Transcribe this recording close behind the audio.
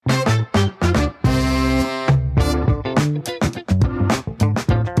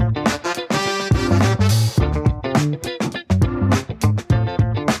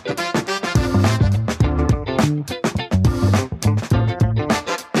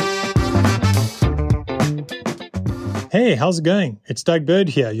Hey, how's it going? It's Doug Bird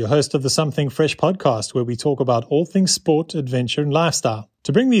here, your host of the Something Fresh podcast, where we talk about all things sport, adventure, and lifestyle.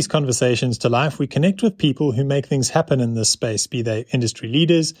 To bring these conversations to life, we connect with people who make things happen in this space, be they industry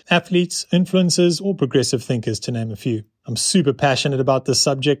leaders, athletes, influencers, or progressive thinkers, to name a few. I'm super passionate about this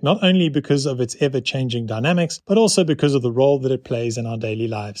subject, not only because of its ever-changing dynamics, but also because of the role that it plays in our daily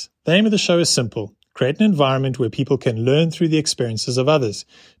lives. The aim of the show is simple. Create an environment where people can learn through the experiences of others,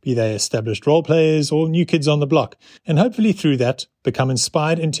 be they established role players or new kids on the block, and hopefully through that, become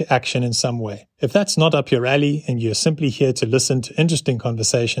inspired into action in some way. If that's not up your alley and you're simply here to listen to interesting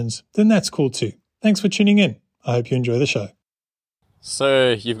conversations, then that's cool too. Thanks for tuning in. I hope you enjoy the show.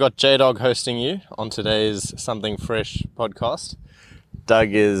 So you've got J-Dog hosting you on today's Something Fresh podcast. Doug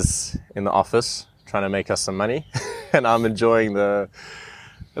is in the office trying to make us some money, and I'm enjoying a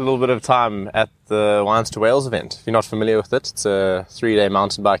little bit of time at the Wines to Wales event. If you're not familiar with it, it's a 3-day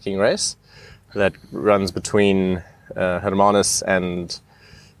mountain biking race that runs between Hermanus and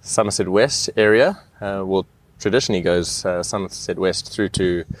Somerset West area. Traditionally goes Somerset West through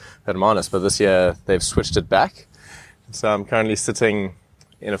to Hermanus, but this year they've switched it back. So I'm currently sitting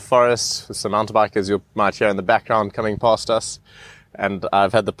in a forest with some mountain bikers you might hear in the background coming past us. And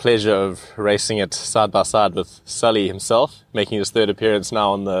I've had the pleasure of racing it side by side with Sully himself, making his third appearance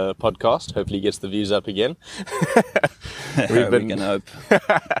now on the podcast. Hopefully he gets the views up again. We can hope.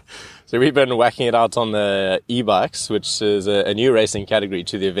 So we've been whacking it out on the e-bikes, which is a new racing category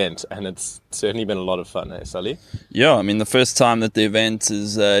to the event. And it's certainly been a lot of fun, eh, Sully? Yeah, I mean, the first time that the event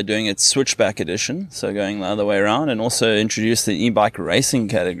is doing its switchback edition, so going the other way around, and also introduced the e-bike racing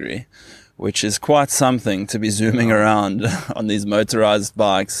category, which is quite something to be zooming around on these motorized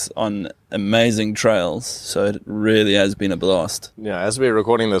bikes on amazing trails. So it really has been a blast. Yeah, as we're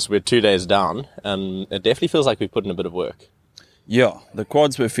recording this, we're 2 days down, and it definitely feels like we've put in a bit of work. Yeah, the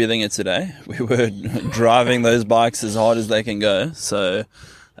quads were feeling it today. We were driving those bikes as hard as they can go. So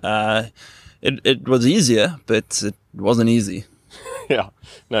it was easier, but it wasn't easy. Yeah,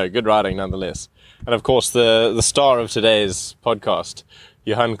 no, good riding nonetheless. And of course, the star of today's podcast,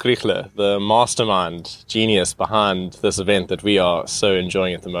 Johan Kriegler, the mastermind genius behind this event that we are so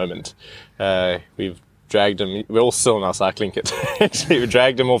enjoying at the moment. We've dragged him, we're all still in our cycling kit. Actually, we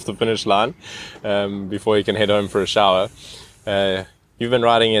dragged him off the finish line before he can head home for a shower. You've been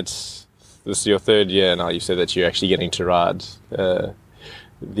riding it, this is your third year now. You said that you're actually getting to ride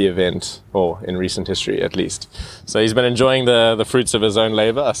the event, or in recent history at least. So he's been enjoying the fruits of his own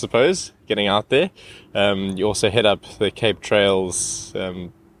labor, I suppose, getting out there. You also head up the Cape Trails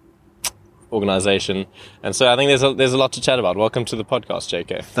organization, and so I think there's a lot to chat about. Welcome to the podcast,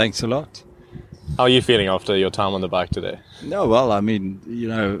 JK. Thanks a lot. How are you feeling after your time on the bike today? No, well, I mean,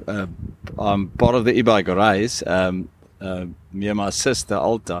 I'm part of the e-bike race. Me and my sister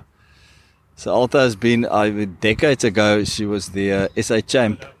Alta. So Alta has been, decades ago, she was the SA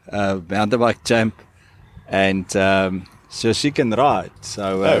champ, mountain bike champ, and so she can ride.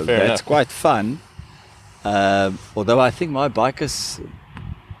 So that's enough. Quite fun. Although I think my bike is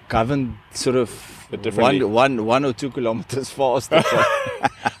governed sort of 1 or 2 kilometers faster. So.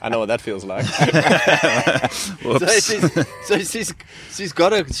 I know what that feels like. she's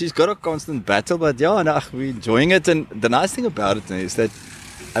got a constant battle, but yeah, no, we're enjoying it. And the nice thing about it is that,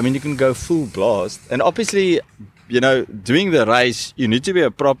 I mean, you can go full blast, and obviously, doing the race, you need to be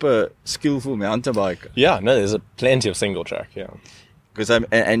a proper skillful mountain biker. Yeah, no, there's plenty of single track. Yeah, because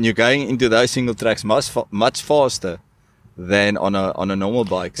and you're going into those single tracks much faster than on a normal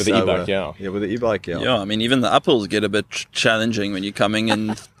bike. With the e-bike, yeah. Yeah, with the e-bike, yeah. Yeah, I mean, even the uphills get a bit challenging when you're coming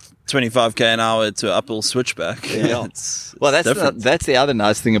in 25k an hour to uphill switchback. Yeah. Well, that's the other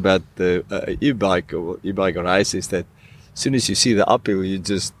nice thing about the e-bike or e-bike race is that as soon as you see the uphill, you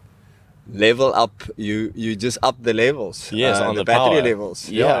just level up. You just up the levels. Yes, on the battery power levels.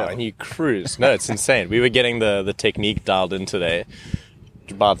 Yeah, and you cruise. No, it's insane. We were getting the technique dialed in today.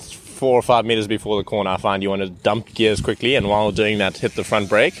 About 4 or 5 meters before the corner, I find you want to dump gears quickly, and while doing that, hit the front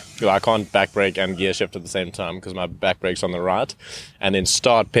brake. I can't back brake and gear shift at the same time because my back brake's on the right, and then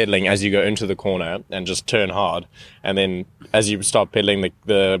start pedaling as you go into the corner and just turn hard. And then as you start pedaling,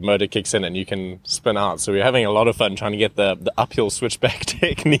 the motor kicks in and you can spin out. So we're having a lot of fun trying to get the uphill switchback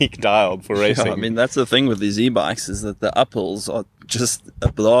technique dialed for racing. Yeah, I mean, that's the thing with these e-bikes is that the uphills are just a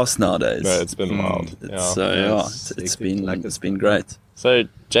blast nowadays. No, it's been wild. It's been great. So,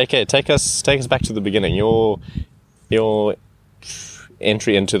 JK, take us back to the beginning. Your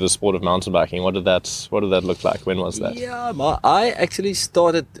entry into the sport of mountain biking. What did that look like? When was that? Yeah, I actually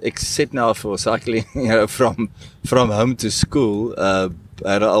started, except now for cycling, from home to school. I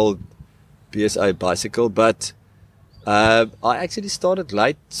had an old PSA bicycle, but I actually started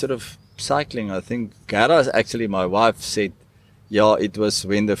late, sort of cycling, I think Gara, actually my wife said, yeah, it was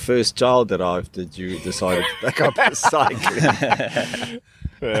when the first child arrived that you decided to pick up cycling.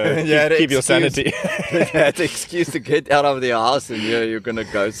 Keep your sanity. You had an excuse to get out of the house and you're going to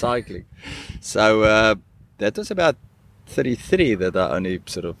go cycling. So that was about 33 that I only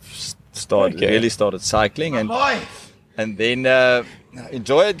sort of really started cycling, and then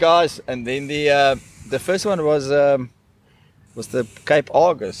enjoy it, guys. And then the first one was the Cape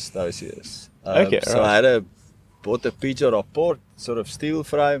Argus those years. So I bought a Pico Rapport sort of steel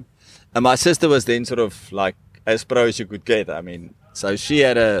frame, and my sister was then sort of like as pro as you could get. I mean, so she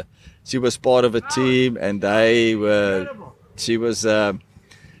was part of a team, and they were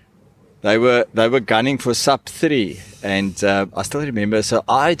gunning for sub 3, and I still remember. So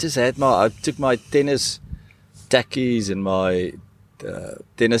I took my tennis tackies and my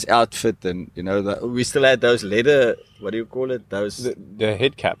tennis outfit, and we still had those leather. What do you call it? Those the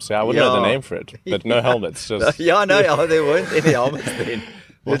head caps. Yeah, I wouldn't know the name for it, but no helmets. Just there weren't any helmets then.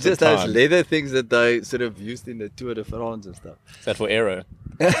 It's just those leather things that they sort of used in the Tour de France and stuff. Is that for aero?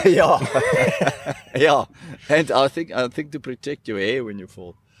 Yeah. And I think to protect your hair when you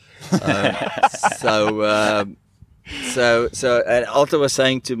fall. So and Alta was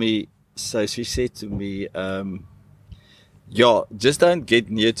saying to me, so she said to me, just don't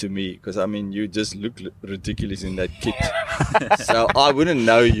get near to me, because I mean you just look ridiculous in that kit. So I wouldn't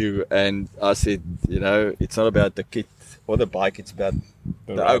know you. And I said, it's not about the kit or the bike, it's about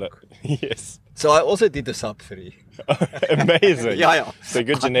the oak. Yes. So I also did the sub 3. Amazing. Yeah. So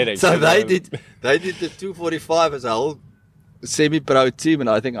good genetics. So they did the 245 as a whole semi-pro team, and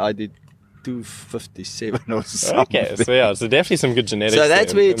I think I did 257 or something. Okay, so definitely some good genetics. So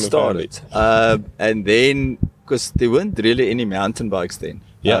that's where it started. And then, because there weren't really any mountain bikes then.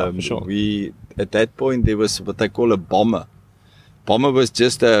 Yeah, for sure. At that point, there was what they call a bomber. Bomber was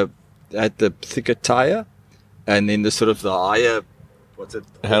just had the thicker tire, and then the sort of the higher, what's it?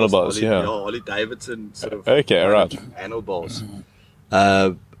 Handlebars, Harley Davidson sort of. Okay, right. Handlebars.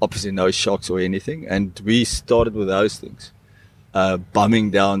 Obviously no shocks or anything, and we started with those things.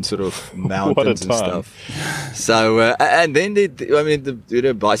 Bumming down sort of mountains and stuff. So and then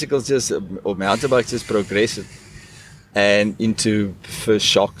the bicycles or mountain bikes just progressed and into first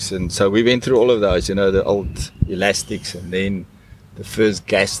shocks, and so we went through all of those, the old elastics, and then the first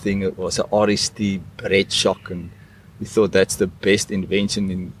gas thing. It was an RST red shock, and we thought that's the best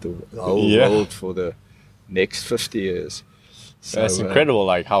invention in the whole world for the next 50 years. So, that's incredible,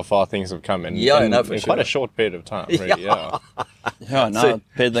 like how far things have come in quite a short period of time. Really, now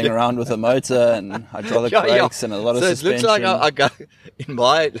pedaling around with a motor and hydraulic brakes and a lot of suspension. So it looks like I go in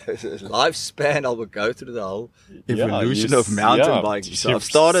my lifespan. I will go through the whole evolution of mountain biking. So I've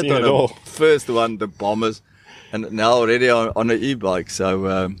started on the first one, the bombers, and now already on an e-bike.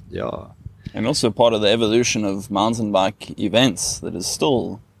 So and also part of the evolution of mountain bike events that is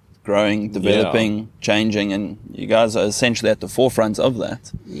still growing, developing, changing, and you guys are essentially at the forefront of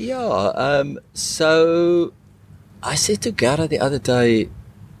that. So I said to Gara the other day,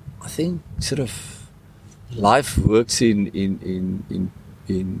 I think sort of life works in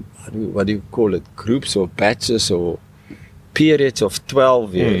what do you call it, groups or batches or periods of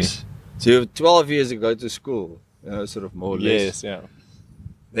 12 years. So you have 12 years to go to school, sort of more or less. Yes, yeah.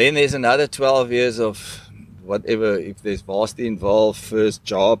 Then there's another 12 years of whatever, if there's varsity involved, first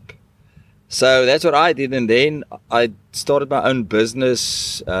job. So that's what I did, and then I started my own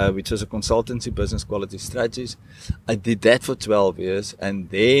business, which was a consultancy business, Quality Strategies. I did that for 12 years, and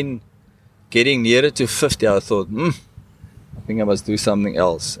then getting nearer to 50, I thought, I think I must do something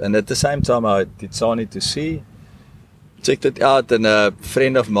else. And at the same time, I did Sani to See, checked it out, and a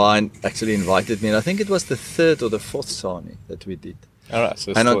friend of mine actually invited me, and I think it was the 3rd or the 4th Sani that we did. All right,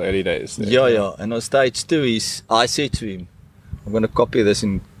 so still early days. Yeah. And on stage 2, I said to him, I'm going to copy this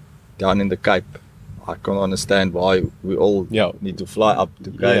down in the Cape. I can't understand why we all need to fly up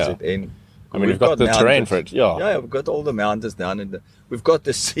to KZN. I mean, we've got the terrain for it. Yeah, we've got all the mountains down, we've got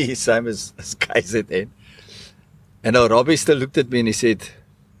the sea, same as KZN. And now Robbie still looked at me and he said,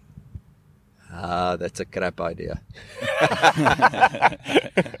 that's a crap idea.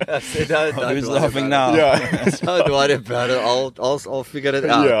 I said, don't Who's laughing now? Yeah. Don't worry about it. I'll figure it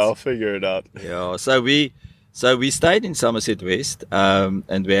out. Yeah, I'll figure it out. Yeah. So we stayed in Somerset West,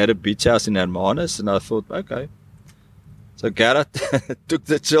 and we had a beach house in Hermanus, and I thought, okay. So Garrett took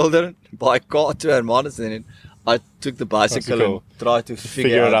the children by car to Hermanus, and then I took the bicycle and tried to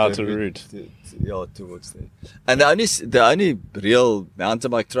figure out the route. Towards there. And the only real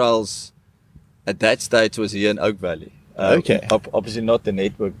mountain bike trails at that stage was here in Oak Valley. Okay. Obviously not the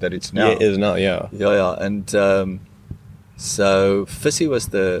network that it's now. Yeah, it is now, yeah. Yeah. And So Fissy was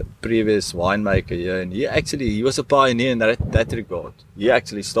the previous winemaker here, and he was a pioneer in that regard. He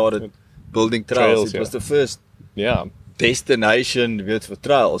actually started building trails. It was the first destination for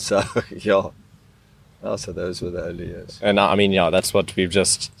trails. So so those were the early years. And I mean, that's what we've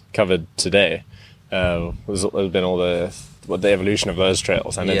just covered today. Was been all the evolution of those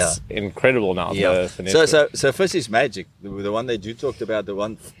trails, and it's incredible now. Yeah. So Fissy's Magic, the one that you talked about,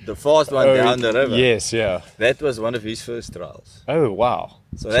 the fast one down the river. Yes, yeah. That was one of his first trials. Oh wow!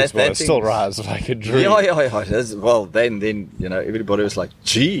 So that still rides like a dream. Yeah. Well, then everybody was like,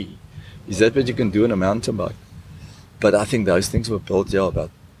 "Gee, is that what you can do on a mountain bike?" But I think those things were built about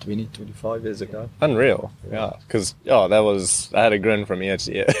 25 years ago. Unreal, yeah. Because I had a grin from ear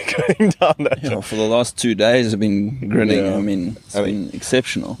to ear going down that. Yeah, for the last 2 days I've been grinning. Yeah. I mean, it's been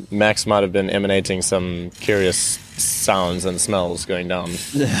exceptional. Max might have been emanating some curious sounds and smells going down.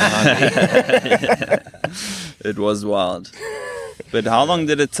 It was wild. But how long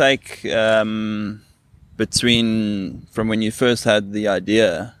did it take from when you first had the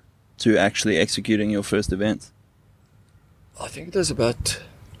idea to actually executing your first event? I think it was about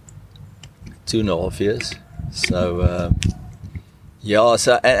 2.5 years. So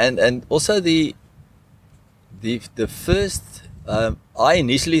and also the first I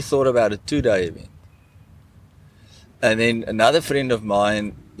initially thought about a 2-day event, and then another friend of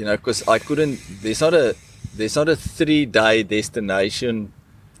mine, because I couldn't. There's not a 3-day destination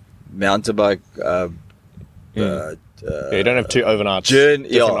mountain bike. You don't have 2 overnight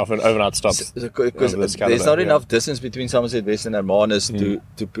overnight stops. Because there's not enough distance between Somerset West and Hermanus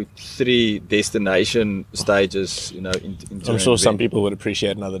to put 3 destination stages. I'm sure some people would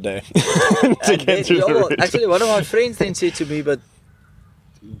appreciate another day to get through the route. Actually, one of my friends then said to me, "But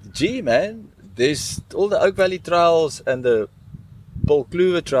gee, man, there's all the Oak Valley trails and the Paul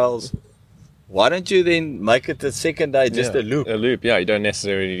Kluwer trails. Why don't you then make it the second day just a loop?" A loop, yeah. You don't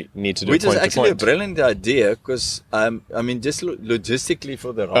necessarily need to do Which point is to actually point. a brilliant idea because, just logistically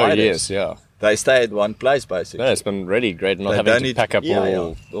for the riders. Oh, yes, yeah. They stay at one place, basically. No, it's been really great not having to pack up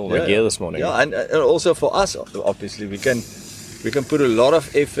all the gear this morning. Yeah, and also for us, obviously, we can put a lot of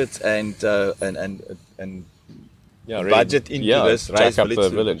effort and budget into this. Jack up the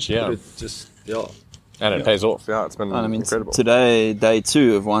village, And it pays off. Yeah, it's been incredible. Today, day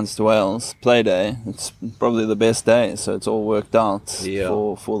 2 of Once to Wales, play day, it's probably the best day, so it's all worked out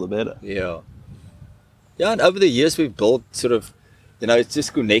for the better. Yeah. Yeah, and over the years we've built sort of, it's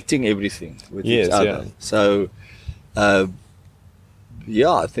just connecting everything with each other. Yeah. So, I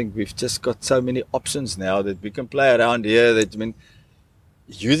think we've just got so many options now that we can play around here.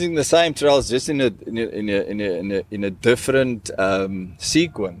 Using the same trails just in a different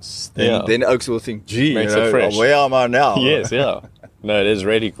sequence, then Oaks will think, "Gee, where am I now?" Yes, yeah. No, it is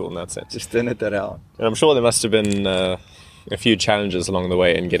really cool in that sense. Just turn it around. And I'm sure there must have been a few challenges along the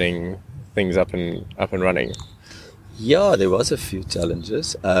way in getting things up and running. Yeah, there was a few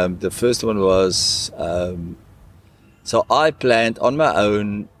challenges. The first one was, so I planned on my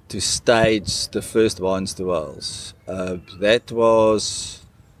own to stage the first Once to Wales.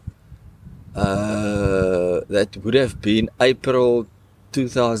 That would have been April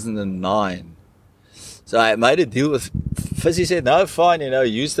 2009. So I made a deal with Fizzy. Said, "No, fine,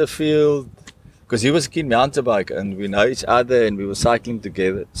 use the field," because he was a keen mountain bike and we know each other and we were cycling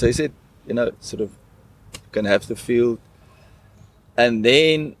together. So he said, sort of, can have the field. And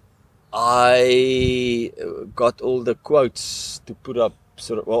then I got all the quotes to put up.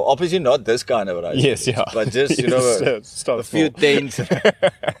 Sort of, well, obviously not this kind of race. Yes, yeah. But just, a few tents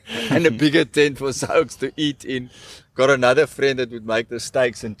and a bigger tent for Oaks to eat in. Got another friend that would make the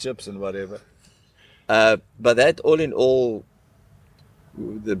steaks and chips and whatever. But that all in all,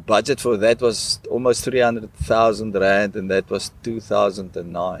 the budget for that was almost 300,000 Rand, and that was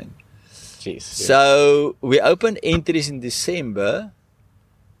 2009. Jeez. Yeah. So we opened entries in December,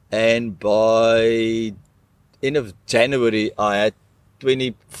 and by end of January, I had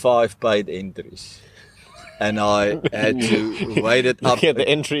 25 paid entries, and I had to wait it up. At the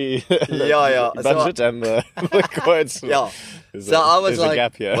entry budget and the quotes. Yeah. I was like,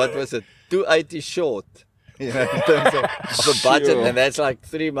 what was it? 280 short, in terms of a budget, and that's like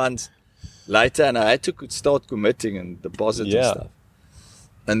 3 months later, and I had to start committing and deposit and stuff.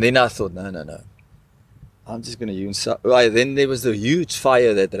 And then I thought, no. I'm just going to use... Then there was the huge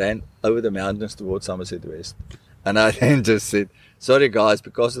fire that ran over the mountains towards Somerset West. And I then just said, "Sorry guys,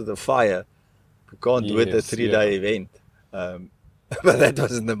 because of the fire, we can't do it a 3-day event." But that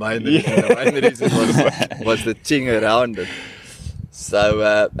wasn't the main reason. The main reason was the ching around it. So,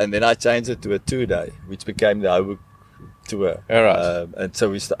 and then I changed it to a 2-day, which became the Hoboken tour. All right. And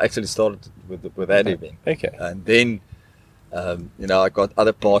so we actually started with that event. Okay. And then I got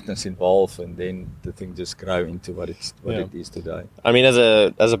other partners involved, and then the thing just grew into what it is today. I mean, as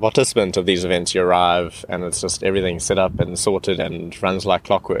a participant of these events, you arrive and it's just everything set up and sorted and runs like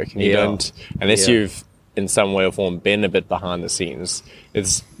clockwork. And you don't, unless you've in some way or form been a bit behind the scenes,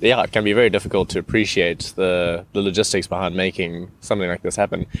 it can be very difficult to appreciate the logistics behind making something like this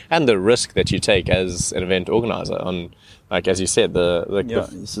happen, and the risk that you take as an event organizer on, like as you said, you're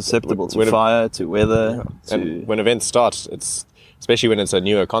susceptible to fire, to weather. And when events start, it's especially when it's a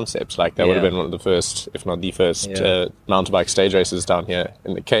newer concept, like that would have been one of the first, if not the first, mountain bike stage races down here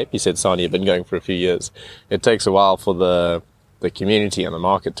in the Cape. You said, Sani, you've been going for a few years. It takes a while for the community and the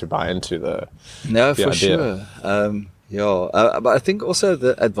market to buy into the for idea. Sure. But I think also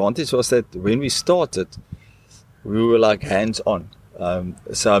the advantage was that when we started, we were like hands-on.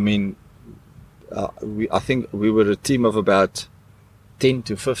 So I mean, I think we were a team of about 10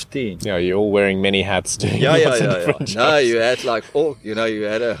 to 15. Yeah, you're all wearing many hats. Yeah. No, you had like you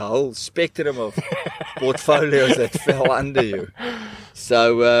had a whole spectrum of portfolios that fell under you.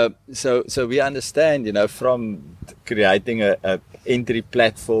 So we understand, from creating a entry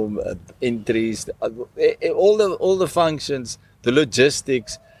platform, entries, all the functions, the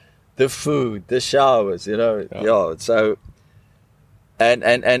logistics, the food, the showers, So,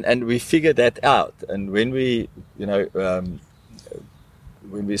 and we figured that out. And when we,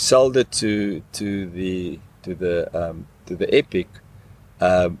 when we sold it to the Epic,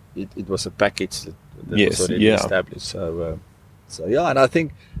 it was a package that was already established. So and I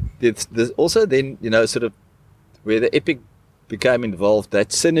think there's also then sort of where the Epic became involved, that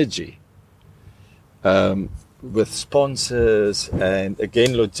synergy with sponsors and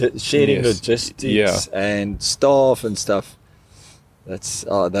again sharing logistics and staff and stuff. That's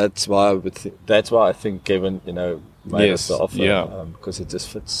why I think Kevin made us the offer, because it just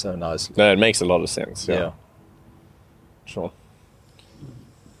fits so nicely. No, it makes a lot of sense. Yeah. Sure.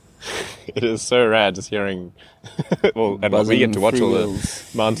 It is so rad just hearing. And we get to watch all the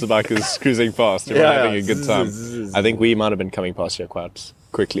mountain bikers cruising past. We're having a good time. I think we might have been coming past here quite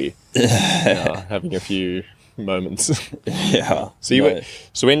quickly, having a few moments. So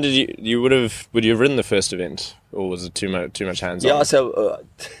when did would you have ridden the first event, or was it too much hands on? Yeah.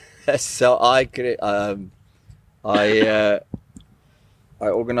 So I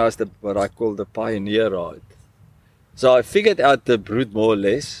organized what I call the Pioneer Ride. So I figured out the route more or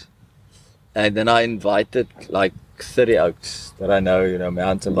less, and then I invited like 30 oaks that I know,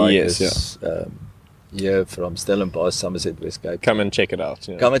 mountain bikers here from Stellenbosch, Somerset, West Cape. Come and check it out.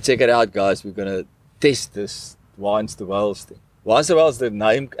 Come and check it out, guys. We're going to test this Wines the Wells thing. Wines the Wells, the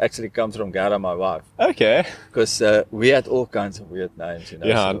name actually comes from Gara, my wife. Okay. Because we had all kinds of weird names,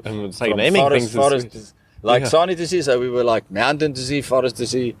 Yeah, and it's like naming forest, like Sani to see, so we were like mountain to see, forest to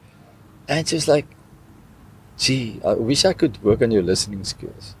see. And just like, gee, I wish I could work on your listening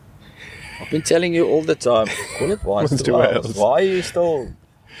skills. I've been telling you all the time, call it Wines the Wells. Why are you still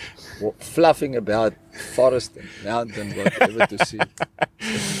fluffing about forest and mountain, whatever to see?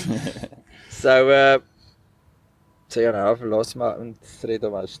 So I've lost my own thread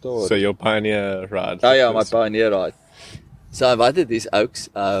of my story. So your Pioneer Ride. Oh yeah, my Pioneer Ride. So I invited these oaks,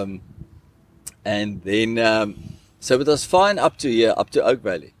 and then so it was fine up to here, up to Oak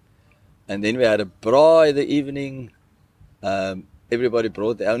Valley, and then we had a braai in the evening. Everybody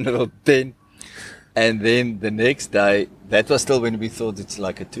brought their own little tent, and then the next day, that was still when we thought it's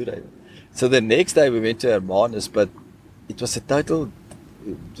like a 2-day. So the next day we went to Hermanus, but it was it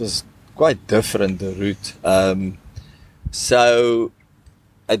was quite different, the route. So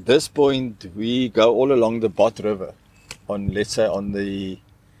at this point we go all along the Bot River, let's say on the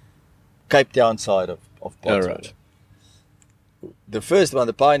Cape Town side of Bot River. The first one,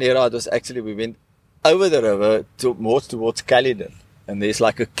 the Pioneer Ride, was actually we went over the river more towards Caledon, and there's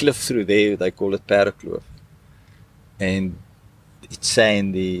like a cliff through there, they call it Parakloof, and it's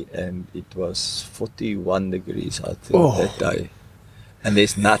sandy, and it was 41 degrees I think that day, and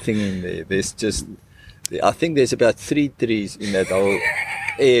there's nothing in there. There's just, I think there's about 3 trees in that whole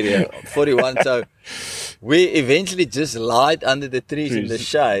area, 41. So we eventually just lied under the trees in the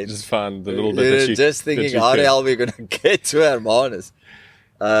shade. Just found the little bit that you, just thinking, how the hell are we going to get to Hermanus?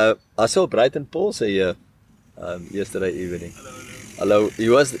 I saw Brighton Paulse here yesterday evening. Hello. He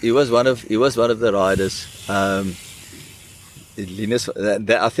was one of the riders. Linus,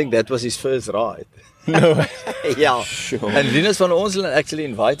 I think that was his first ride. No way. Yeah. Sure. And Linus van Onselen actually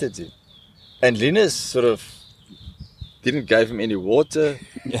invited him. And Linus sort of didn't give him any water,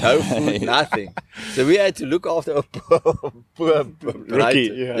 no food, nothing. So we had to look after a poor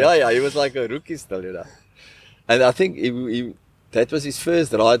rookie. Yeah, he was like a rookie still, And I think that was his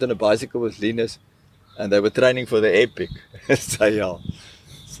first ride on a bicycle with Linus. and they were training for the Epic. So yeah.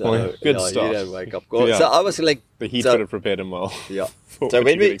 So Well, good yeah, start. He didn't wake up call. Yeah. So I was like, The heat so, could have prepared him well. yeah. for So what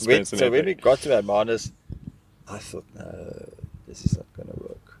when you could we experience in when we Epic. got to Hermanus, I thought, no, this is not going to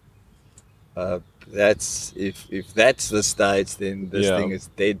work. That's if that's the stage, then this Yeah. thing is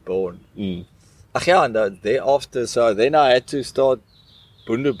dead born. Mm. Ach ja, and thereafter, so then I had to start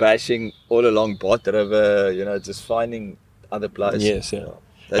bundu bashing all along Bot River, just finding other places. Yes, yeah. Yeah.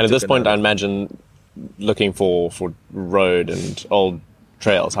 That And at this took point, I another- imagine looking for road and old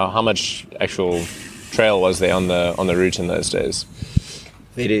trails. How much actual trail was there on the route in those days?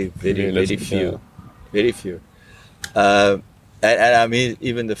 Very little, few. yeah. Very few. And I mean,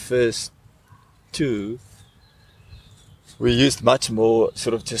 even the first two, we used much more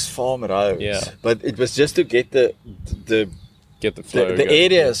sort of just farm roads. Yeah. But it was just to get the Get the flow. the going.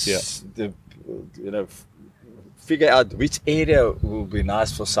 areas, Yeah. figure out which area will be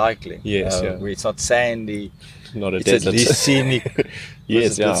nice for cycling. Yes, yeah. Where it's not sandy, Not a it's at desert. least scenic.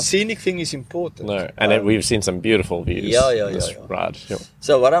 Yes, The yeah. scenic thing is important. No, and then we've seen some beautiful views. Yeah. This ride. Yeah.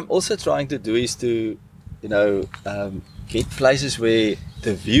 So what I'm also trying to do is to, get places where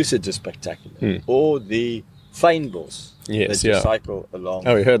the views are just spectacular, or the fynbos Yes, that you yeah. cycle along.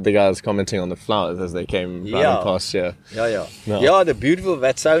 Oh, we heard the guys commenting on the flowers as they came Yeah. running past. Yeah. Yeah. No. Yeah, the beautiful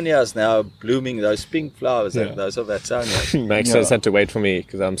Watsonias now blooming, those pink flowers, Yeah. those are Watsonias. Max has had to wait for me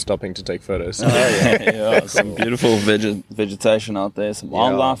because I'm stopping to take photos. Yeah, some beautiful vegetation out there, some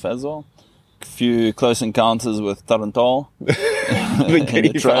wildlife as well. A few close encounters with Tarantal in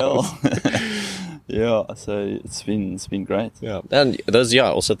the trail. Yeah, so it's been great. Yeah, and those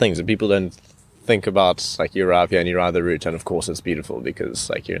also things that people don't think about. Like you arrive here and you ride the route, and of course it's beautiful because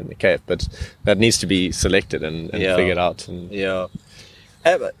like you're in the Cape, but that needs to be selected and Yeah. figured out. And Yeah.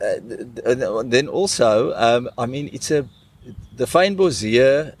 Then also, I mean, the fynbos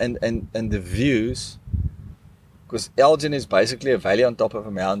here and the views, because Elgin is basically a valley on top of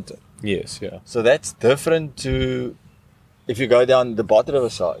a mountain. yes, yeah, So that's different to if you go down the Bot River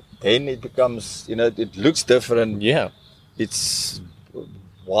side. Then it becomes, it looks different. yeah, It's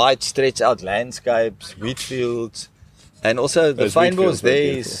wide, stretched out landscapes, wheat fields, and also the Those wheat fynbos fields were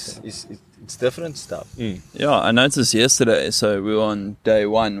there beautiful, it's different stuff. Yeah, I noticed yesterday, so we were on day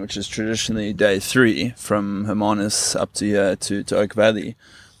 1, which is traditionally day 3, from Hermanus up to here to Oak Valley.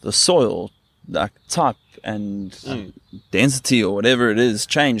 The soil, like type and density or whatever it is,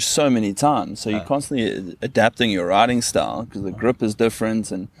 changed so many times. So you're constantly adapting your riding style because the grip is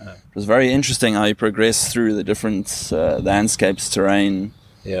different. And it was very interesting how you progress through the different landscapes, terrain.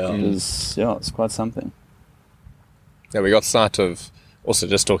 Yeah. It's quite something. yeah. We got sight of also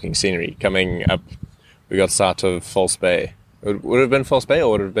just talking scenery coming up. We got sight of False Bay. Would it have been False Bay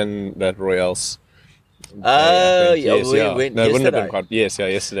or would it have been that Royals? Oh, yeah, Yes, we yeah. went No, it wouldn't have been yesterday. quite. Yes, yeah,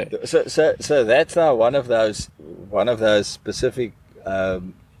 yesterday. So that's now one of those specific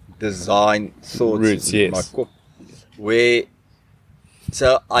design thoughts Routes, in yes. my kop, where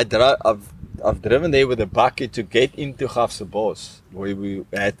I've driven there with a bucket to get into Gafsebos where we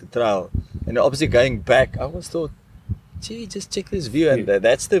had the trail, and obviously going back I always thought, gee, just check this view, and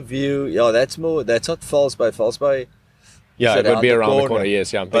that's the view. Yeah, that's not False Bay. False Bay, Yeah, is it would be around the corner.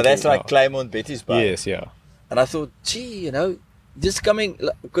 Yes, yeah. I'm but that's thinking, like Claremont Betty's Bay. yes, yeah. And I thought, gee, just coming,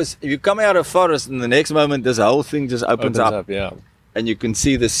 because you come out of forest and the next moment this whole thing just opens up, Yeah. and you can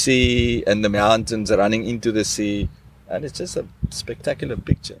see the sea and the mountains running into the sea, and it's just a spectacular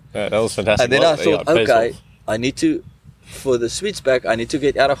picture. That was fantastic. And then Well, I thought, yeah, it pays okay, off. I need to, for the switchback, I need to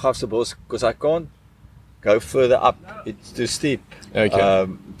get out of Gafsebos because I can't go further up. It's too steep Okay.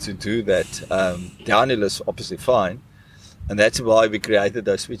 to do that. Downhill is obviously fine. And that's why we created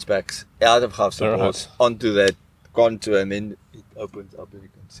those switchbacks out of Gafsebos Alright. onto that contour, and then it opens up and you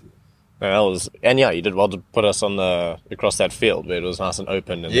can see it. That was, and yeah, you did well to put us on across that field where it was nice and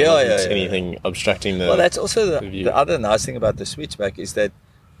open and Yeah, there wasn't yeah, yeah. anything obstructing the. Well, that's also the view. the other nice thing about the switchback is that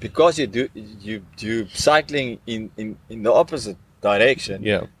because you cycling in the opposite direction.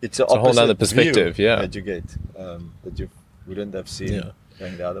 Yeah. it's a It's a whole opposite nother perspective, view yeah. that you get that you wouldn't have seen Yeah.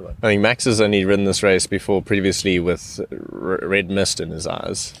 going the other way. I think Max has only ridden this race before previously with red mist in his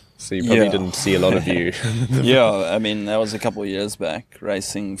eyes, so you probably Yeah. didn't see a lot of you. Yeah, I mean, that was a couple of years back,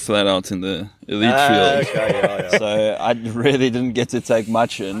 racing flat out in the elite Okay, field. yeah. So I really didn't get to take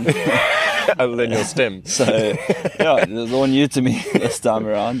much in. Other than your stem. So yeah, it was all new to me this time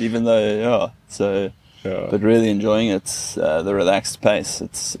around. Even though Yeah. but really enjoying it. The relaxed pace.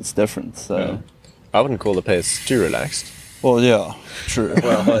 It's different. So I wouldn't call the pace too relaxed. Well, yeah, true.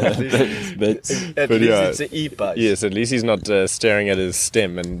 Well, at least yeah. it's an e-bike. Yes, at least he's not staring at his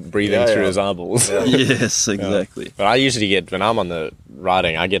stem and breathing through his eyeballs. Yeah. Yes, exactly. But I usually get, when I'm on the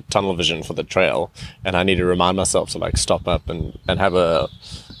riding, I get tunnel vision for the trail, and I need to remind myself to like stop up and have a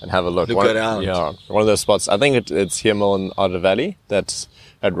look. Look around. Yeah, one of those spots. I think it's Himmel in Otter Valley. That's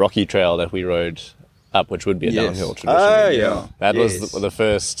that rocky trail that we rode up, which would be a downhill traditionally. yeah. That was the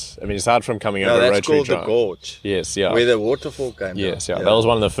first. I mean, aside from coming over that's Rotary called the Drive. Gorge. Yes, yeah. Where the waterfall came Yes, down. yeah. That was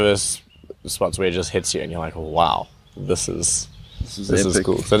one of the first spots where it just hits you, and you're like, wow, this is epic.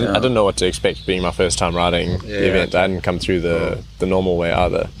 cool. So I didn't know what to expect being my first time riding the event. I hadn't come through the normal way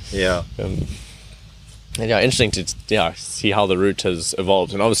either. Yeah. And yeah, interesting to see how the route has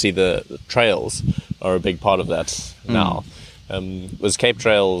evolved, and obviously the trails are a big part of that now. Was Cape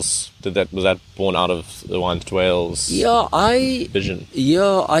Trails, was that born out of the Wine to Wales vision?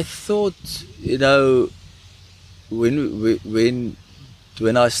 Yeah, I thought, you know, when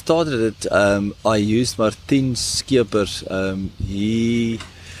I started it, I used Martin Skeepers. He's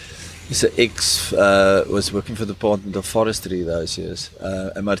an ex, was working for the Department of Forestry those years.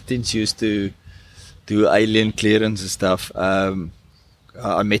 And Martins used to do alien clearance and stuff. I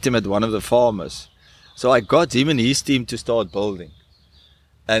met him at one of the farmers. So I got him and his team to start building.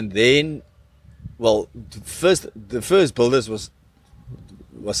 And then, well, the first builders was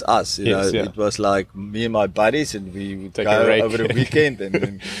us. You know, it was like me and my buddies, and we would go over the weekend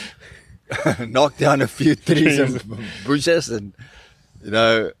and knock down a few trees and bushes, and you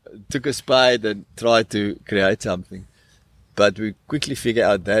know, took a spade and tried to create something. But we quickly figured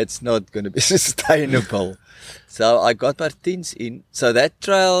out that's not going to be sustainable. So I got Martins in. So that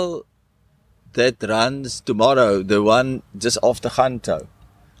trail that runs tomorrow, the one just off the Ganto,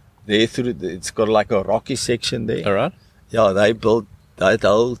 there through, it's got like a rocky section there. All right. Yeah, they built that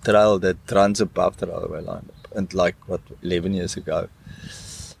whole trail that runs above the railway line, and like 11 years ago.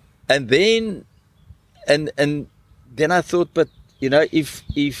 And then, and then I thought, but you know, if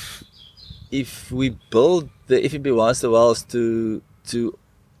we build the FNB Wines to Wales to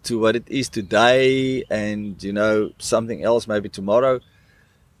what it is today, and you know, something else maybe tomorrow,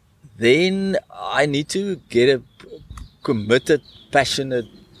 then I need to get a committed, passionate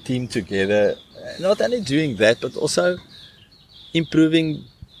team together. Not only doing that, but also improving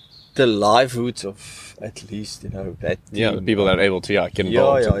the livelihoods of at least, you know, that team. Yeah, the people that are able to get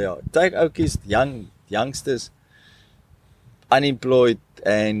involved. Yeah. Take ook his youngsters, unemployed,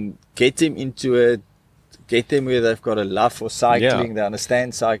 and get them into it. Get them where they've got a love for cycling. They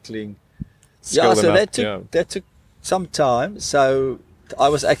understand cycling. Skill so them that up, that took some time. So I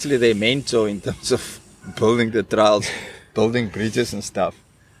was actually their mentor in terms of building the trails, building bridges and stuff.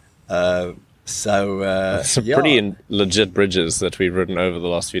 Some pretty legit bridges that we've ridden over the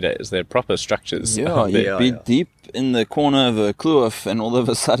last few days. They're proper structures. Yeah, you'd be deep in the corner of a kloof, and all of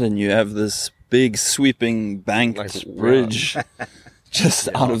a sudden you have this big sweeping banked bridge just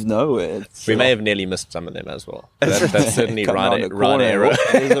out of nowhere. We may have nearly missed some of them as well. That's certainly right error.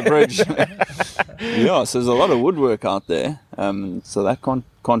 There's a bridge. Yeah, so there's a lot of woodwork out there. So that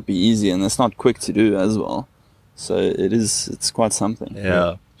can't be easy, and it's not quick to do as well. So it's quite something.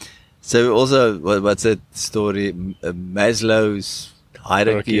 Yeah. So also, what's that story? Maslow's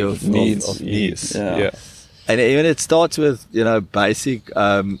hierarchy of needs. Yeah. And even it starts with, you know, basic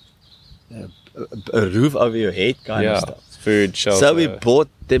a roof over your head kind of stuff. Food, shelter. So we bought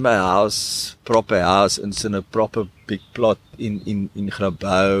them a house, proper house, and it's in a proper big plot in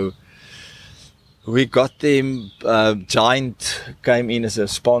Grabouw. We got them, Giant came in as a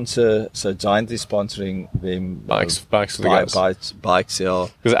sponsor, so Giant is sponsoring them. Bikes for the guys. Bikes, yeah.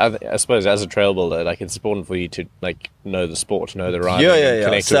 Because I suppose as a trail builder, like, it's important for you to like know the sport, know the riding, yeah.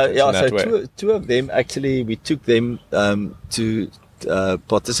 connect So with it in that way. two of them actually, we took them to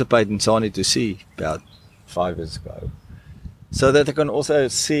participate in Sani to see about 5 years ago, so that they can also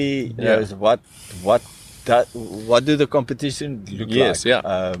see, you know, what do the competition look like? Yes,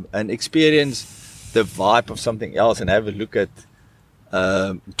 yeah. And experience the vibe of something else, and have a look at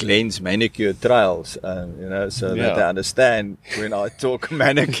Glenn's manicure trails, you know, so that they understand when I talk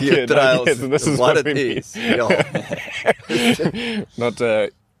manicure trails, this is what what it we is. Yeah. Not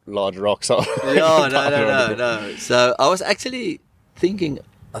large rocks. No. So I was actually thinking,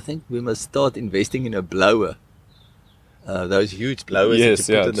 I think we must start investing in a blower. Those huge blowers that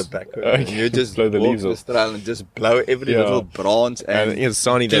you put in the back. And you just blow the leaves off the trail and just blow every little branch. And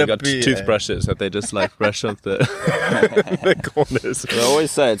Sani, they've got toothbrushes that they just like brush off the corners. I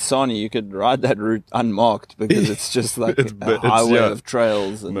always say at Sani you could ride that route unmarked because it's just like a highway of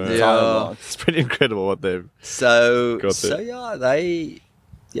trails and tire marks. It's pretty incredible what they've got there. So it's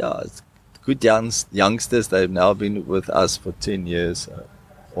good youngsters. They've now been with us for 10 years,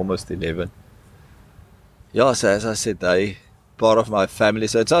 almost 11. Yeah, so as I said, they part of my family.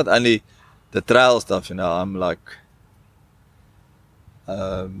 So it's not only the trail stuff, I'm like,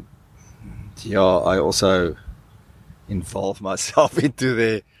 I also involve myself into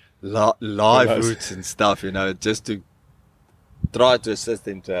their livelihoods and stuff, just to try to assist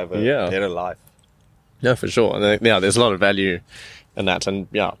them to have a better life. Yeah, for sure. And there's a lot of value in that. And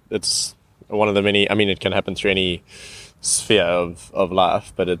it's one of the many, it can happen through any sphere of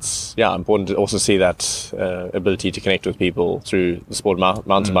life, but it's important to also see that ability to connect with people through the sport of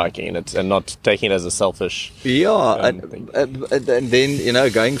mountain biking, and not taking it as a selfish thing. And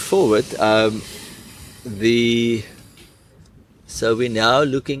then going forward, so we're now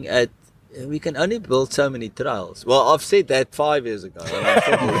looking at, we can only build so many trails. Well, I've said that 5 years ago, and I'm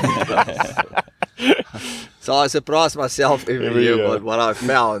still building trails. So I surprised myself every year with what I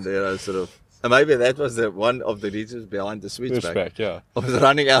found, sort of. And maybe that was one of the reasons behind the switchback. I was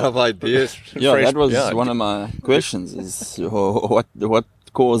running out of ideas. That was one of my questions, is what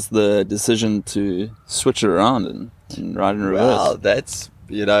caused the decision to switch it around and ride in reverse? Well, that's,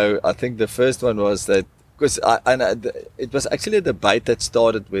 I think the first one was that, because it was actually a debate that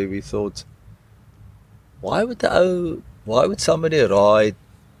started where we thought, why would somebody ride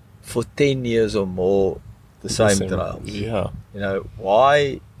for 10 years or more the same trails? Yeah.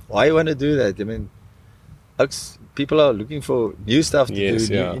 Why you want to do that? People are looking for new stuff to do,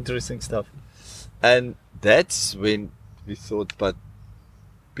 new interesting stuff. And that's when we thought, but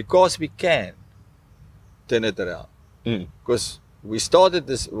because we can turn it around. Because we started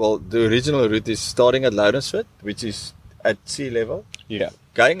this, the original route is starting at Loudensford, which is at sea level. Yeah.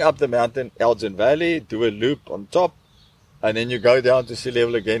 Going up the mountain, Elgin Valley, do a loop on top, and then you go down to sea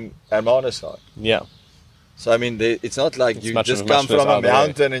level again at Hermanusstein. Yeah. So, it's not like you just come from a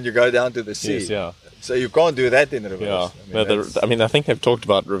mountain and you go down to the sea. Yes, yeah. So you can't do that in reverse. I think they've talked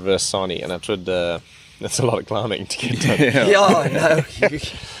about reverse Sani, and that's a lot of climbing to get done.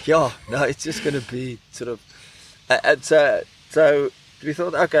 No, it's just going to be sort of... And so we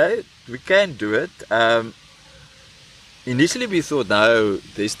thought, okay, we can do it. Initially we thought, no,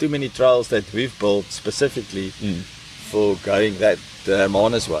 there's too many trails that we've built specifically for going the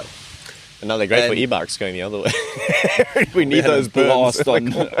Hermanus way. And now they're great for e-bikes going the other way. we need those berms.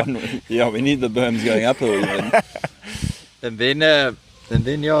 We need the berms going uphill even. And then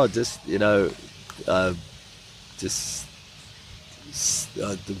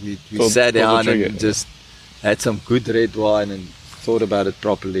we sat down and just had some good red wine and thought about it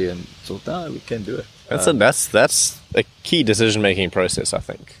properly and thought, we can do it. That's a key decision-making process, I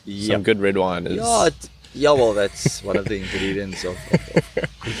think. Some good red wine is... that's one of the ingredients of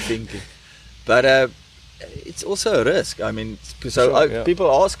good thinking. But it's also a risk.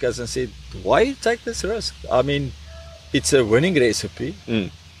 People ask us and say, why you take this risk? It's a winning recipe.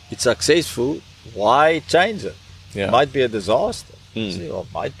 It's successful. Why change it? It might be a disaster.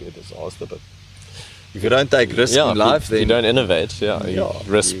 It might be a disaster, but if you don't take risk in life, then you don't innovate. You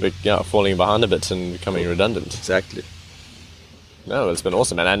risk falling behind a bit and becoming redundant. Exactly. No, it's been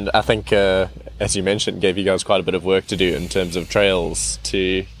awesome, and I think, as you mentioned, gave you guys quite a bit of work to do in terms of trails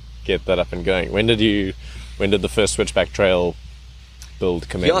to get that up and going. When did the first switchback trail build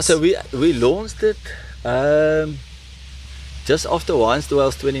commence? So we launched it just after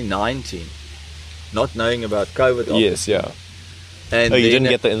Wynstowells 2019, not knowing about COVID. Yes, And you didn't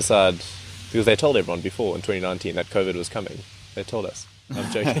get the inside, because they told everyone before in 2019 that COVID was coming. They told us.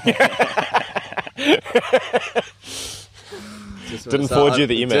 I'm joking. Didn't forward you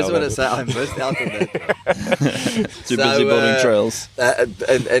the email. Just want to say I missed out on that. Too busy building trails. And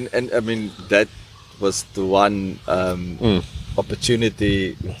that was the one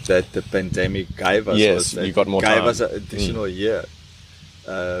opportunity that the pandemic gave us. Yes, you got more time. Gave us an additional year,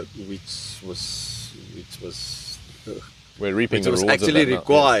 which was we're reaping the rewards actually of that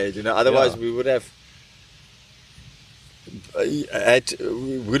required. Otherwise we would have.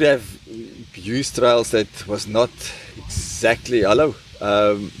 We would have used trails that was not exactly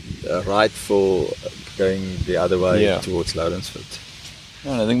right for going the other way towards Loudensford.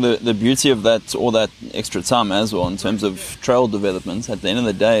 I think the beauty of that, all that extra time as well, in terms of trail development, at the end of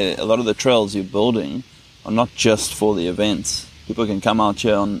the day, a lot of the trails you're building are not just for the events. People can come out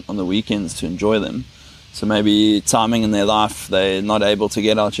here on the weekends to enjoy them. So maybe timing in their life, they're not able to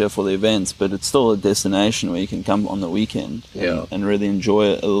get out here for the events, but it's still a destination where you can come on the weekend and really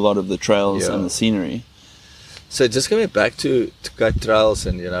enjoy a lot of the trails and the scenery. So just coming back to Cape Trails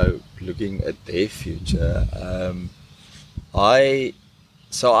and, looking at their future, I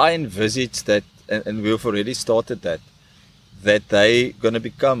envisaged that, and we've already started that that they going to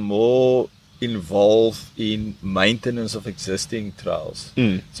become more involved in maintenance of existing trails.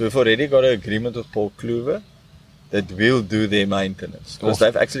 So we've already got an agreement with Paul Kluwer that will do their maintenance, because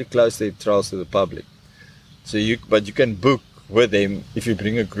they've actually closed their trails to the public. So you can book with them if you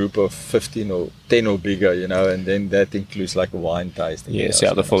bring a group of 15 or 10 or bigger, and then that includes like a wine tasting. Yes,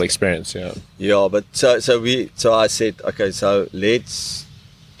 the full experience. Yeah, but so I said, okay, so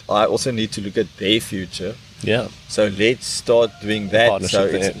I also need to look at their future. Yeah. So let's start doing that. So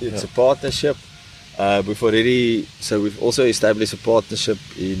it's a partnership. We've also established a partnership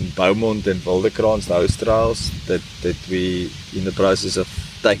in Beaumont and Wildekrans, those trails that we in the process of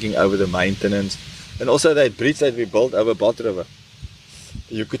taking over the maintenance. And also that bridge that we built over Bot River.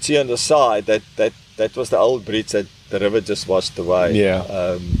 You could see on the side that was the old bridge that the river just washed away.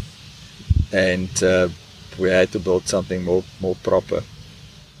 Yeah. And we had to build something more proper.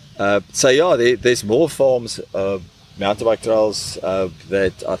 There's more farms, mountain bike trails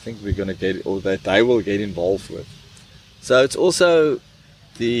that I think we're going to get, or that they will get involved with. So it's also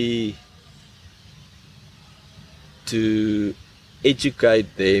to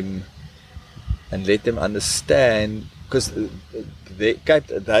educate them and let them understand, because they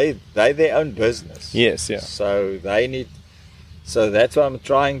their own business. Yes, yeah. So that's what I'm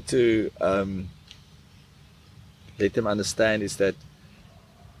trying to let them understand, is that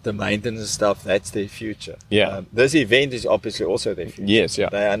the maintenance stuff, that's their future. Yeah. This event is obviously also their future. Yes, yeah.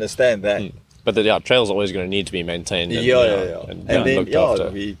 They understand that. But the trail's always going to need to be maintained. And, And then looked after.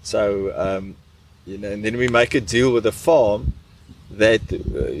 and then we make a deal with the farm that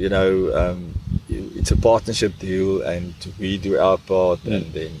it's a partnership deal, and we do our part,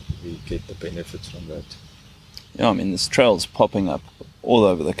 and then we get the benefits from that. Yeah, I mean, there's trails popping up all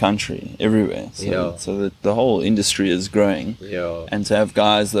over the country, everywhere. So the whole industry is growing. Yeah. And to have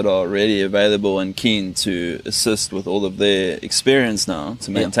guys that are ready, available, and keen to assist with all of their experience now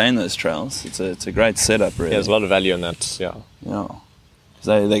to maintain those trails, it's a great setup, really. Yeah, there's a lot of value in that. Yeah. Yeah.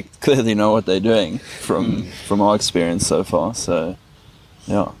 They clearly know what they're doing from our experience so far. So,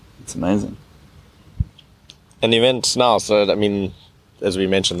 yeah, it's amazing. An event now, so I mean, as we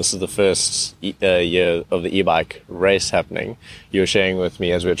mentioned, this is the first year of the e-bike race happening. You were sharing with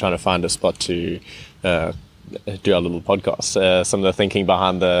me as we were trying to find a spot to do our little podcast, some of the thinking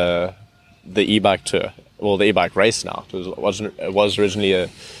behind the e-bike tour, or the e-bike race now. It was originally a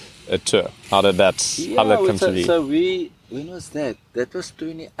tour. How did that come to be? So when was that? That was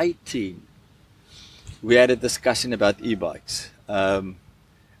 2018. We had a discussion about e-bikes. And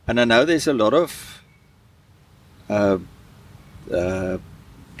I know there's a lot of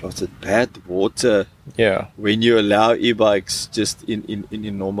bad water when you allow e-bikes just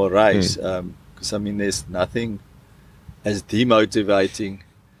in normal race, because I mean, there's nothing as demotivating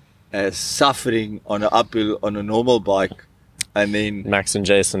as suffering on an uphill on a normal bike, and then Max and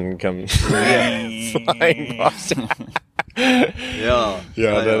Jason come flying past.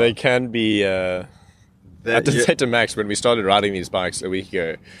 They can be I did say to Max when we started riding these bikes a week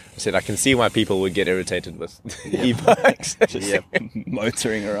ago, I said I can see why people would get irritated with e-bikes.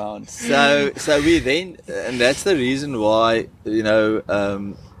 Motoring around. So we then, and that's the reason why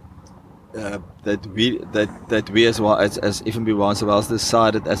that we as FNB Wines Wells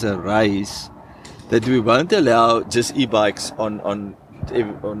decided as a race that we won't allow just e-bikes on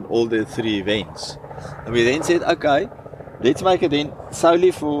all the three events. And we then said, okay, let's make it then solely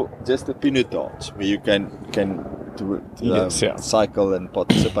for just the pinotage, where you can do cycle and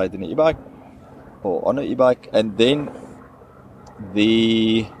participate in an e-bike or on an e-bike, and then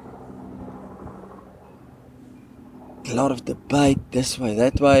a lot of debate this way,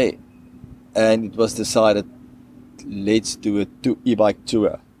 that way, and it was decided, let's do a e-bike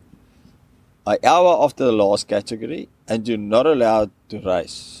tour. An hour after the last category, and you're not allowed to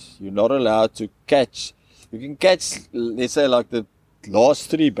race. You're not allowed to catch. You can catch, let's say, like the last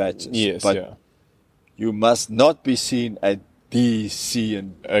three batches, but you must not be seen at D, C,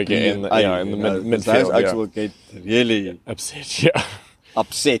 and B in the midfield. Those oaks will get really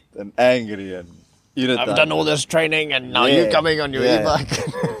upset and angry and irritated. I've done all this training, and now you're coming on your e-bike.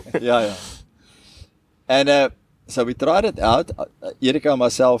 And so we tried it out. Erika and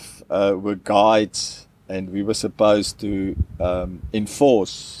myself were guides, and we were supposed to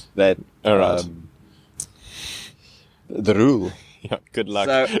enforce that. All right. The rule. Yeah, good luck.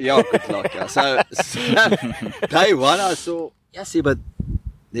 Good luck. Yeah. So day one I saw, but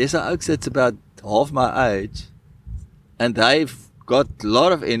there's an oaks that's about half my age, and they've got a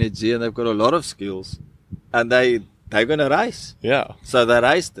lot of energy and they've got a lot of skills, and they're going to race. Yeah. So they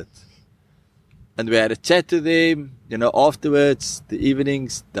raced it. And we had a chat to them, afterwards, the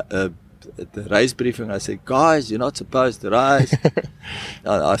evenings, at the race briefing, I said, guys, you're not supposed to race.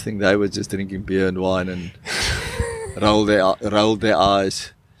 I think they were just drinking beer and wine and rolled their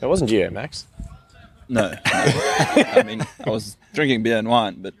eyes. That wasn't you, Max. No. I mean, I was drinking beer and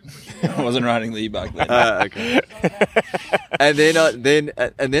wine, but I wasn't riding the e-bike then. Okay. And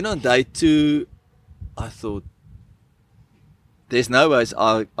then on day 2, I thought, there's no ways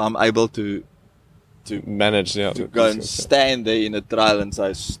I'm able to manage to go and stand there in a trail and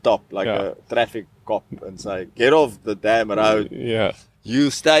say stop, like a traffic cop, and say get off the damn road. Yeah.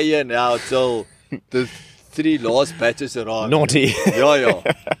 You stay here now till the 3 last batches are on. Naughty. Yeah,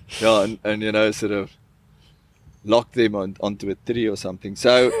 and sort of lock them onto a tree or something.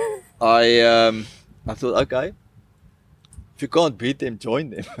 So I thought, okay, if you can't beat them,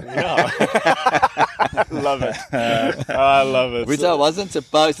 join them. Yeah. Love it. I love it. Which I wasn't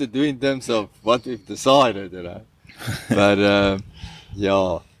supposed to do in terms of what we've decided, But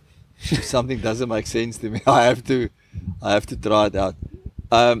if something doesn't make sense to me, I have to try it out.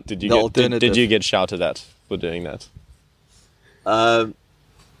 Did you get shouted at for doing that? No.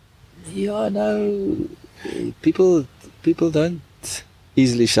 People don't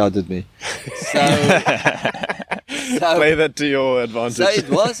easily shout at me. So play that to your advantage. So it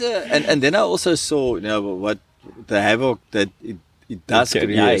was and then I also saw what the havoc that it does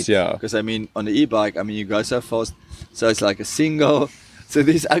create. Yeah. Because I mean on the e-bike, you go so fast, so it's like a single. So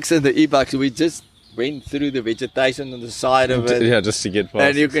these Ux and the e-bikes, we just went through the vegetation on the side of it. Yeah, just to get past.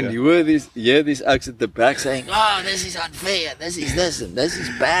 And you can hear these Ux at the back saying, "Oh, this is unfair. This is this, and this is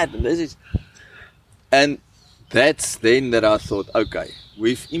bad, and this is." And that's then that I thought, okay,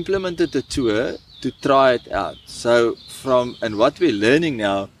 we've implemented the tour to try it out. So and what we're learning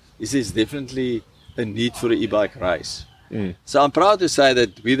now is there's definitely a need for an e-bike race. So I'm proud to say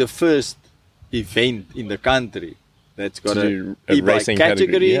that we're the first event in the country that's got a e-bike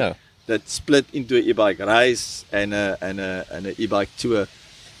category that's split into an e-bike race and an e-bike tour.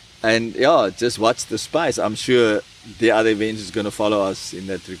 And just watch the space. I'm sure the other events is going to follow us in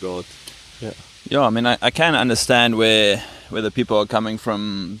that regard. Yeah, I mean, I can understand where the people are coming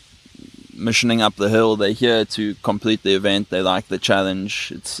from, missioning up the hill. They're here to complete the event. They like the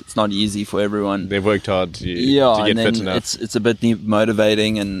challenge. It's not easy for everyone. They've worked hard to get fit enough. It's a bit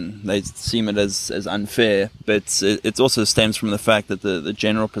demotivating, and they seem it as unfair. But it also stems from the fact that the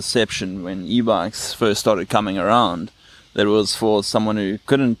general perception when e-bikes first started coming around, that it was for someone who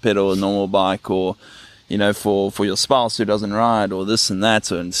couldn't pedal a normal bike, or for your spouse who doesn't ride, or this and that,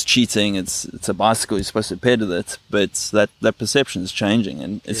 so it's cheating, it's a bicycle, you're supposed to pedal it. But that perception is changing,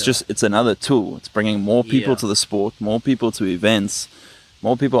 and it's another tool. It's bringing more people to the sport, more people to events,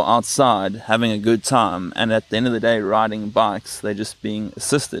 more people outside having a good time, and at the end of the day riding bikes, they're just being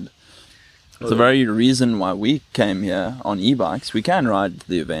assisted. It's the very reason why we came here on e-bikes. We can ride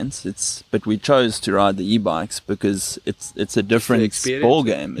the events, but we chose to ride the e-bikes because it's a different ball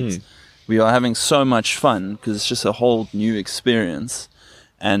game. We are having so much fun because it's just a whole new experience.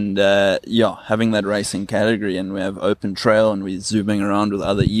 And having that racing category, and we have open trail, and we're zooming around with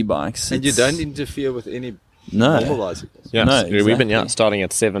other e-bikes. And you don't interfere with any normal bicycles. Yeah, no, exactly. We've been starting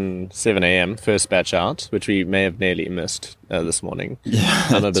at 7 a.m. first batch out, which we may have nearly missed this morning. Yeah,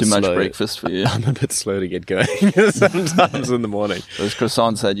 I'm a bit too much breakfast for you. I'm a bit slow to get going sometimes in the morning. Those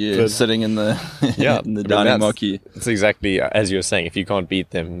croissants had you sitting in the in the dining mocky. It's exactly as you were saying. If you can't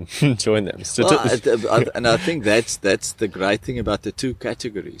beat them, join them. And I think that's the great thing about the two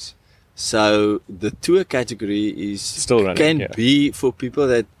categories. So the tour category is still running, be for people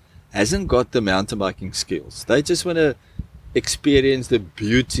that hasn't got the mountain biking skills. They just want to experience the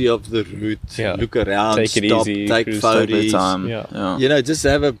beauty of the route, look around, take it stop, easy, take photos, time. Just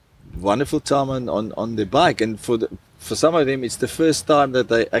have a wonderful time on the bike. And for some of them, it's the first time that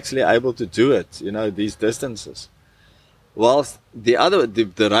they actually able to do it. These distances. Whilst the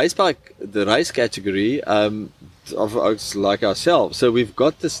race category of like ourselves, so we've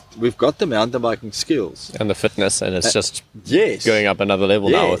got the mountain biking skills and the fitness, and it's just going up another level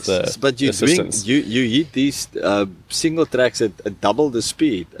now with the but you hit these single tracks at double the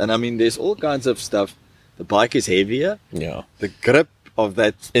speed, and I mean there's all kinds of stuff. The bike is heavier. The grip of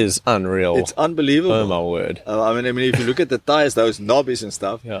that is unreal. It's unbelievable. Oh my word! I mean, if you look at the tires, those knobbies and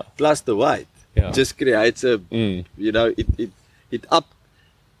stuff, plus the weight, just creates a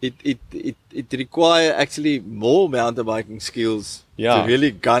it requires actually more mountain biking skills to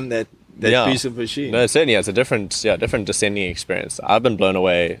really gun that piece of machine. No, certainly it's a different descending experience. I've been blown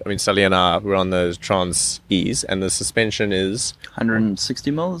away. I mean, Sully and I were on the Trans E's, and the suspension is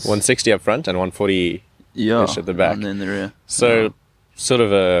 160 mils, 160 up front and 140 at the back, and then the rear. So sort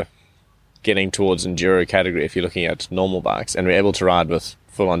of a getting towards enduro category if you're looking at normal bikes, and we're able to ride with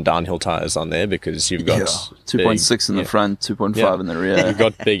full-on downhill tires on there because you've got 2.6 in the front, 2.5 in the rear. You've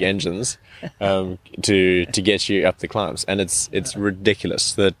got big engines to get you up the climbs, and it's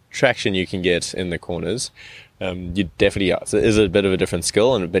ridiculous the traction you can get in the corners. You definitely are. So it is a bit of a different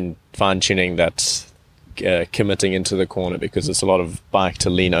skill, and I've been fine-tuning that. Committing into the corner because it's a lot of bike to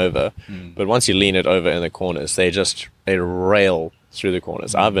lean over, but once you lean it over in the corners, they rail through the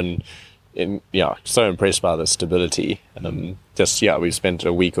corners. I've been so impressed by the stability. We've spent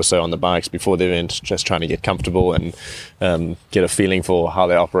a week or so on the bikes before the event just trying to get comfortable and get a feeling for how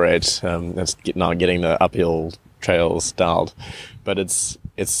they operate. Now getting the uphill trails dialed, but it's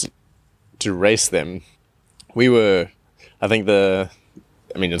to race them.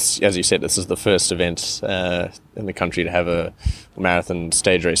 It's, as you said, this is the first event in the country to have a marathon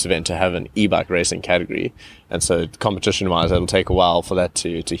stage race event to have an e-bike racing category. And so competition-wise, it'll take a while for that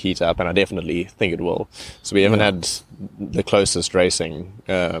to heat up, and I definitely think it will. So we haven't had the closest racing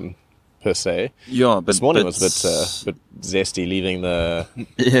per se. Yeah, but this morning was a bit zesty leaving the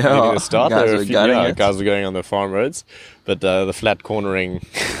start. Guys were going on the farm roads, but the flat cornering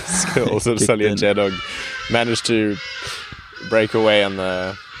skills of Sully and J-Dog managed to break away on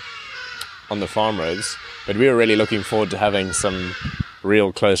the farm roads, but we were really looking forward to having some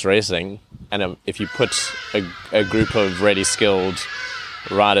real close racing. And if you put a group of really skilled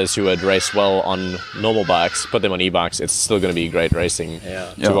riders who had raced well on normal bikes, put them on e-bikes, it's still going to be great racing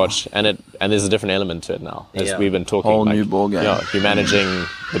to watch. And there's a different element to it now, as we've been talking. Whole new ball game. You're managing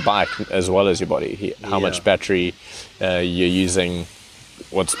the bike as well as your body. How much battery you're using.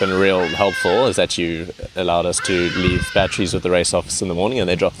 What's been real helpful is that you allowed us to leave batteries with the race office in the morning, and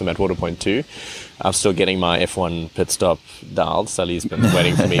they drop them at water point 2. I'm still getting my F1 pit stop dialed. Sully's been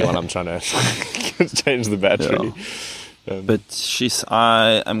waiting for me while I'm trying to change the battery. But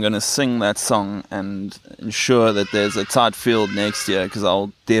I'm going to sing that song and ensure that there's a tight field next year, because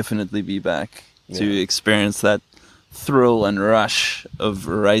I'll definitely be back to experience that thrill and rush of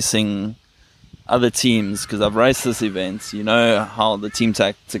racing other teams, because I've raced this event. You know how the team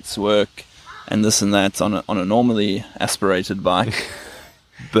tactics work and this and that on a normally aspirated bike.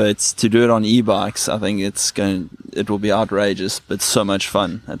 But to do it on e-bikes, I think it will be outrageous, but so much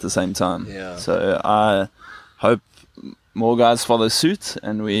fun at the same time. Yeah. So I hope more guys follow suit,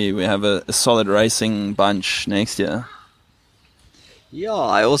 and we have a solid racing bunch next year. Yeah,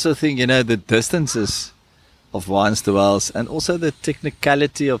 I also think, the distances of Wines to Wells, and also the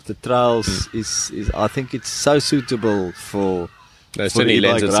technicality of the trails is I think it's so suitable for certainly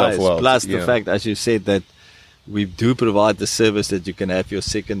lends itself well. Plus the fact, as you said, that we do provide the service that you can have your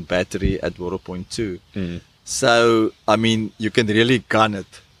second battery at water point 2. So you can really gun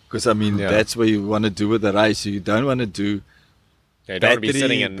it, because that's what you want to do with the race. You don't want to do you don't want to be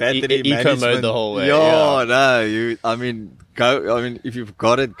sitting in eco mode the whole way. If you've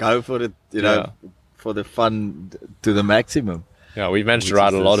got it, go for it, for the fun to the maximum. Yeah, we've managed to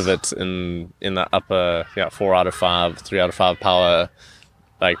ride a lot of it in the upper 4 out of 5, 3 out of 5 power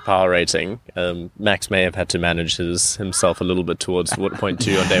rating. Max may have had to manage himself a little bit towards water point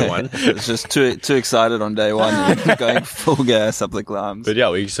 2 on day 1. It's just too excited on day 1, going full gas up the climbs. But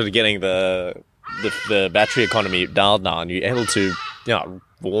we're sort of getting the battery economy dialed now, and you're able to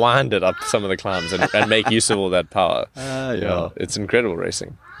wind it up some of the climbs and make use of all that power. It's incredible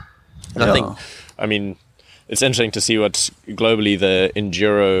racing. And I think, it's interesting to see what globally the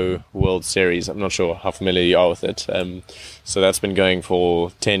Enduro World Series, I'm not sure how familiar you are with it. So that's been going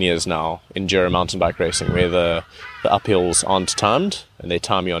for 10 years now, Enduro mountain bike racing, where the uphills aren't timed and they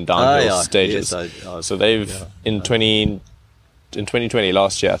time you on downhill stages. Yes, so they've, in 2020,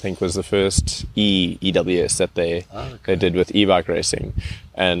 last year, I think, was the first EWS that they did with e-bike racing.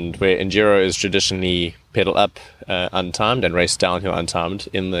 And where Enduro is traditionally pedal up untimed and race downhill untimed,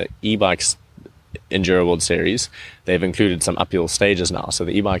 in the e-bikes Enduro World Series, they've included some uphill stages now. So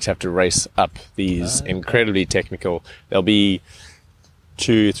the e-bikes have to race up these incredibly technical, they'll be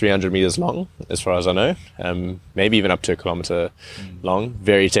 200-300 meters long, as far as I know, maybe even up to 1 kilometer long,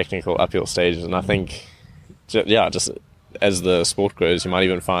 very technical uphill stages. And I think, just as the sport grows, you might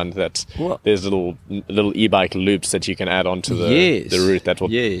even find that there's little e-bike loops that you can add onto the route that will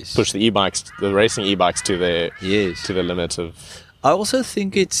push the racing e-bikes to the limit of. I also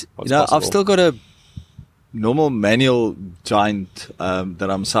think it's, I've still got a normal manual Giant that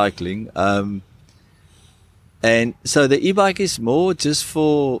I'm cycling. And so the e-bike is more just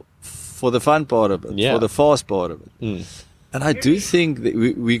for the fun part of it, for the fast part of it. And I do think that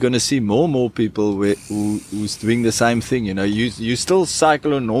we're going to see more and more people who's doing the same thing. You still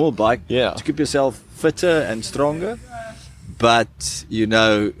cycle on a normal bike to keep yourself fitter and stronger. But,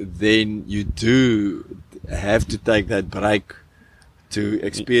 then you do have to take that break to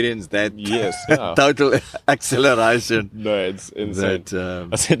experience that Yes, yeah. total acceleration. No, it's insane. That,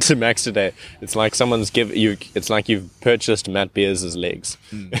 I said to Max today, it's like it's like you've purchased Matt Beers' legs.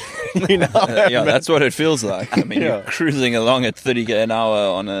 You know? Yeah, that's what it feels like. I mean, Yeah. you're cruising along at 30 k an hour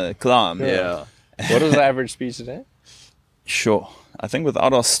on a climb. yeah. What is the average speed today? Sure. I think with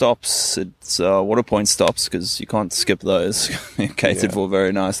our stops, it's water point stops because you can't skip those. Catered for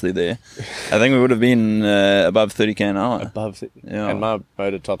very nicely there. I think we would have been above 30 k an hour. Above, Yeah. and my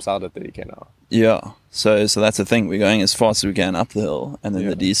motor tops out at 30 k an hour. Yeah. So that's the thing. We're going as fast as we can up the hill, and then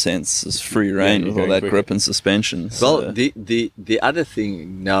the descents is free rein you're with all going that quicker. grip and suspension. Well, So, the other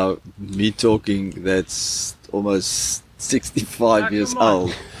thing now, me talking that's almost 65 years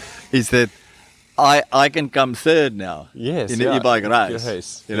old, is that I can come third now. Yes, in the yeah. e-bike race.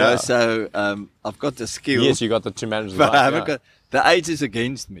 Yes, You know, yeah. so I've got the skill. Yes, you got the two managers. but I haven't yeah. got the age is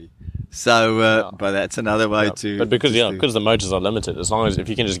against me. So, but that's another way to. But because just to- because the motors are limited, as long as if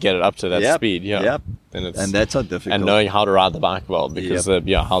you can just get it up to that Yep, speed, yep. then it's and that's not difficult. and knowing how to ride the bike well because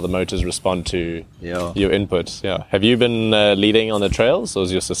Yep. how the motors respond to Yeah. your inputs. Yeah. Have you been leading on the trails, or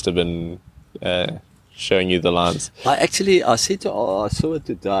has your sister been showing you the lines? I saw it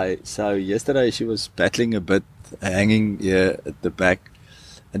today. So yesterday she was battling a bit, hanging here at the back,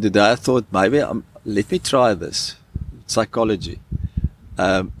 and today I thought maybe let me try this psychology.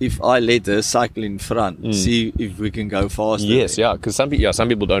 If I let her cycle in front, see if we can go faster. Yes, yeah, because some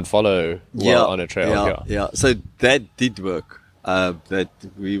people don't follow well on a trail. Yeah. So that did work. That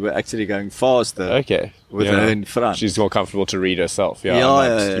we were actually going faster. Okay. With Yeah. her in front. She's more comfortable to read herself. Yeah.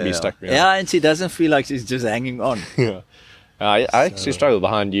 Yeah, Be stuck behind. yeah, and she doesn't feel like she's just hanging on. Yeah. I actually struggle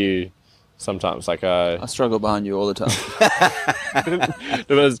behind you sometimes. Like I struggle behind you all the time.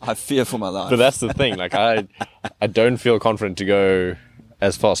 I fear for my life. but that's the thing. Like I don't feel confident to go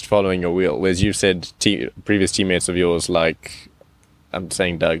as fast following your wheel. Whereas you've said previous teammates of yours, like I'm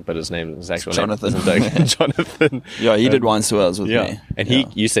saying Doug, but his actual Jonathan. name isn't Doug. Jonathan. Yeah, he did one swirls with Yeah. me. And Yeah.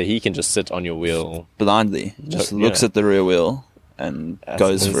 you say he can just sit on your wheel. blindly just Yeah. looks at the rear wheel and That's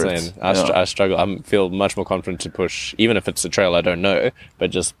goes for insane. it. I struggle. I feel much more confident to push, even if it's a trail I don't know, but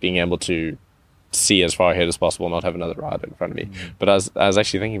just being able to see as far ahead as possible, not have another rider in front of me. But I was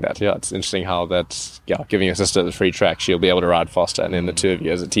actually thinking that, it's interesting how giving your sister the free track, she'll be able to ride faster, and then the two of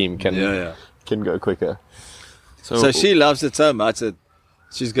you as a team can go quicker. So she loves it so much that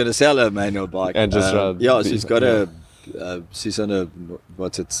she's going to sell her manual bike. And just she's got she's on a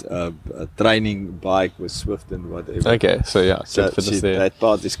training bike with Swift and whatever. Okay, so yeah, So good fitness there. that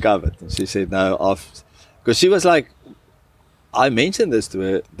part is covered. And she said, no, because she was like, I mentioned this to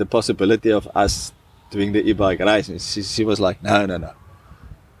her, the possibility of us doing the e-bike race. And she was like, no.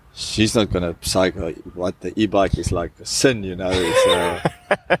 She's not going to cycle. What the e-bike is like a sin, you know.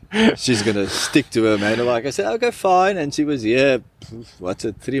 She's going to stick to her manual bike. I said, okay, fine. And she was here,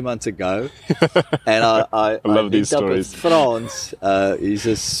 3 months ago. And I love these linked up with stories. Frans. He's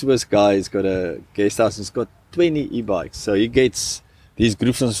a Swiss guy. He's got a guest house. He's got 20 e-bikes. So he gets these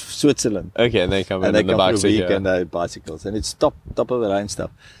groups from Switzerland. Okay, and they come in And they and the come for a bikes are week here. and they bicycles. And it's top of the range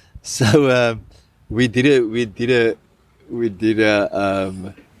stuff. So we did a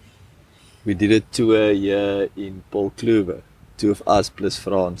tour here in Paul Kluwer, two of us plus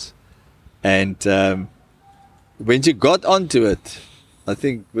France. And when she got onto it, I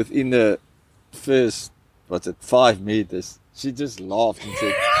think within the first, 5 meters, she just laughed and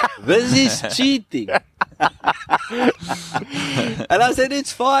said, "This is cheating." And I said,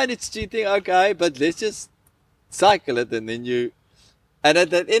 "It's fine, it's cheating, okay, but let's just cycle it and then you..." And at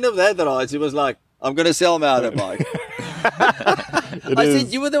the end of that ride, she was like, "I'm going to sell my other bike." I said,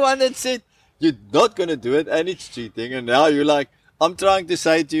 "You were the one that said you're not going to do it and it's cheating." And now you're like, I'm trying to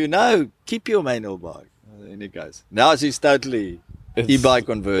say to you, no, keep your manual bike. And it goes. Now she's totally e-bike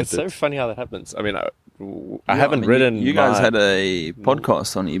converted. It's so funny how that happens. I mean, I haven't ridden. You guys had a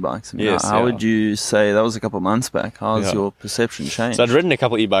podcast on e-bikes. I mean, Yes, how yeah. would you say that was a couple of months back? How's Yeah. your perception changed? So I'd ridden a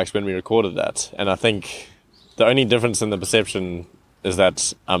couple e-bikes when we recorded that, and I think the only difference in the perception is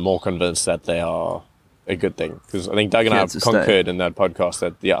that I'm more convinced that they are a good thing, because I think Doug and I Here to stay. concurred in that podcast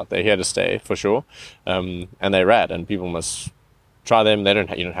that they're here to stay for sure, and they're rad, and people must try them. You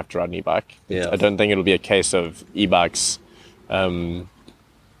don't have to ride an e-bike. Yeah. I don't think it'll be a case of e-bikes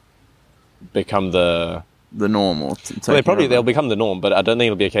become the norm, or well, they'll become the norm, but I don't think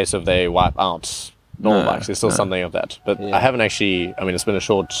it'll be a case of they wipe out normal No, bikes. There's still no. something of that. But I haven't actually, I mean, it's been a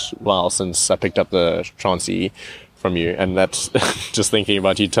short while since I picked up the Trans E from you, and that's just thinking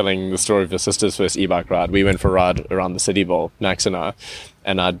about you telling the story of your sister's first e-bike ride. We went for a ride around the City Bowl, Max and I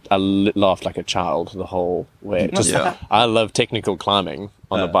laughed like a child the whole way. Just, I love technical climbing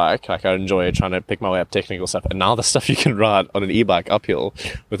on the bike. Like, I enjoy trying to pick my way up technical stuff. And now the stuff you can ride on an e-bike uphill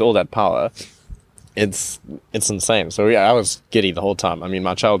with all that power, it's insane. So yeah, I was giddy the whole time. I mean,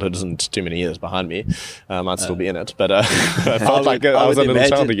 my childhood isn't too many years behind me. I might still be in it, but I felt like I was a little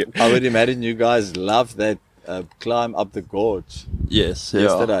child again. I would imagine you guys loved that climb up the gorge. Yes,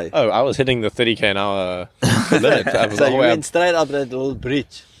 yesterday. Oh, I was hitting the 30k an hour limit. So you went straight up that little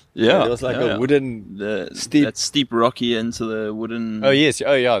bridge. Yeah, it was like a wooden steep rocky into the wooden. Oh yes,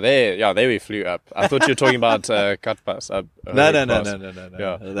 there we flew up. I thought you were talking about Cutpass. No.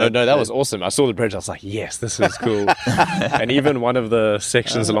 Yeah. No, that was awesome. I saw the bridge. I was like, yes, this is cool. And even one of the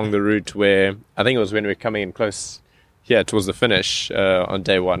sections along the route where I think it was when we were coming in close, towards the finish on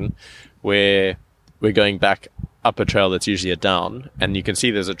day one, where we're going back up a trail that's usually a down, and you can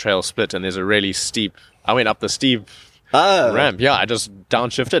see there's a trail split, and there's a really steep. I went up the steep ramp. Yeah, I just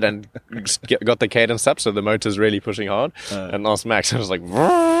downshifted and got the cadence up, so the motor's really pushing hard. And asked Max, I was like,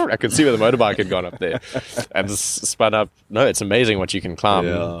 I could see where the motorbike had gone up there, and just spun up. No, it's amazing what you can climb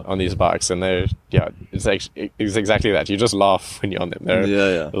on these bikes, and it's exactly that. You just laugh when you're on them.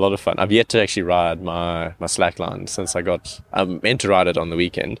 They're a lot of fun. I've yet to actually ride my slackline since I meant to ride it on the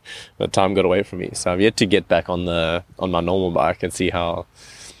weekend, but time got away from me. So I've yet to get back on my normal bike and see how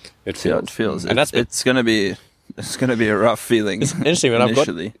it feels. Yeah, it feels. And it's going to be. It's going to be a rough feeling. It's interesting when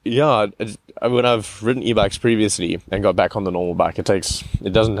when I've ridden e-bikes previously and got back on the normal bike, it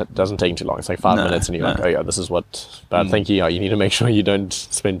doesn't take too long. It's like 5 minutes, and you're like, oh yeah, this is what. But I think you need to make sure you don't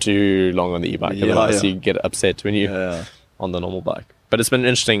spend too long on the e-bike, otherwise you get upset when you're on the normal bike. But it's been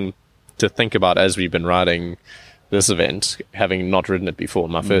interesting to think about as we've been riding this event, having not ridden it before.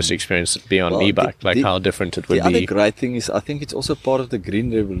 My first experience being on an e-bike, how different it would be. The other great thing is, I think it's also part of the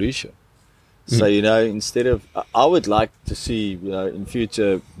green revolution. So, instead of, I would like to see, in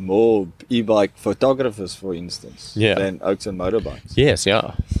future, more e-bike photographers, for instance, than oaks and motorbikes. Yes,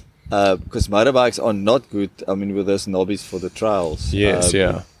 yeah. Because motorbikes are not good, with those knobbies for the trails. Yes,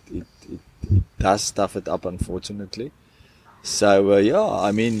 It does stuff it up, unfortunately. So, we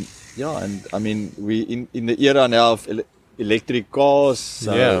in the era now of electric cars,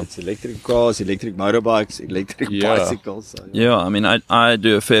 it's electric cars, electric motorbikes, electric bicycles. So, I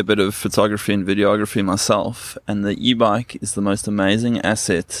do a fair bit of photography and videography myself, and the e-bike is the most amazing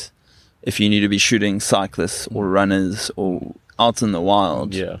asset if you need to be shooting cyclists or runners or out in the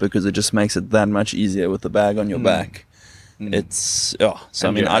wild, because it just makes it that much easier with the bag on your back. It's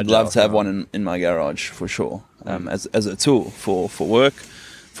I'd love to have one in my garage for sure, as a tool for work,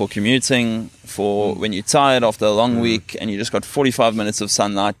 for commuting, for when you're tired after a long week and you just got 45 minutes of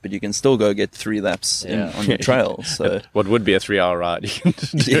sunlight, but you can still go get 3 laps on your trail. So what would be a 3-hour ride?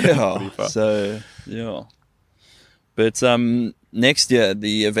 But next year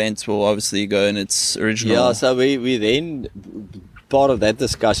the event will obviously go in its original. Yeah, so we then, part of that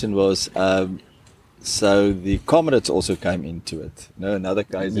discussion was, so the Comrades also came into it. Another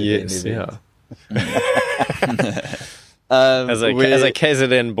case. Yes, yeah. As a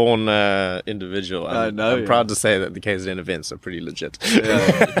KZN born individual, I'm proud to say that the KZN events are pretty legit.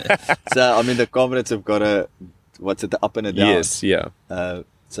 So the Comrades have got the up and a down. Yes, yeah.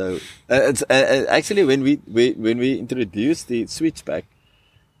 So it's actually when we introduced the switchback,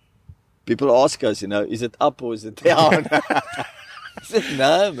 people ask us, is it up or is it down? I said,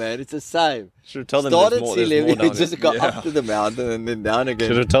 no, man, it's the same. Should have told them there's more downhill. We just got up to the mountain and then down again.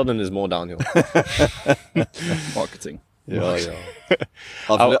 Should have told them there's more downhill. Marketing. Yeah.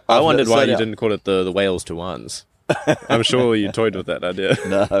 I wondered why you didn't call it the Wales to Ones. I'm sure you toyed with that idea.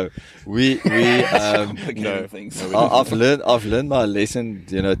 No, I've learned my lesson.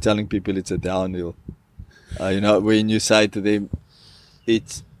 Telling people it's a downhill. When you say to them,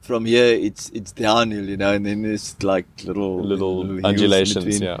 it's from here, it's downhill. And then there's like little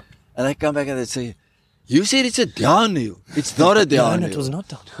undulations. Yeah, and I come back and they say, you said it's a downhill. It's not a downhill. No, it was not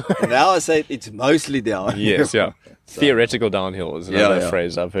downhill. And now I say it's mostly downhill. Yes, yeah. Theoretical downhill is another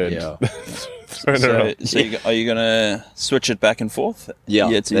phrase I've heard. Yeah. So are you going to switch it back and forth? Yeah,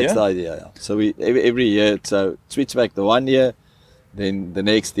 year to that's year? the idea. Yeah. So we every year, so switch back the 1 year, then the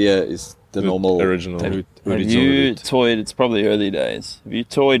next year is the normal original. Have you toyed? It's probably early days. Have you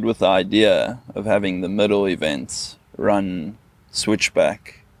toyed with the idea of having the middle events run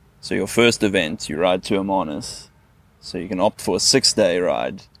switchback? So your first event, you ride to Hermanus, so you can opt for a 6-day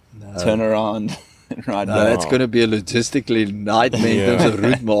ride, turn around. Right, that's going to be a logistically nightmare in terms of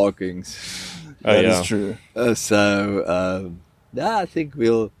route markings. That is true. I think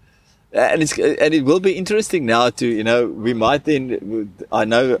we'll And it will be interesting now to, we might then, I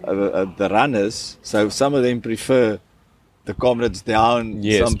know the runners, so some of them prefer the comrades down,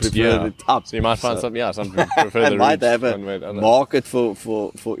 Yes, some prefer it up. So you might find some prefer I the might route have a one way or another. market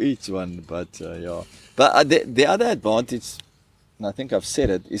for each one, but yeah. But the other advantage, and I think I've said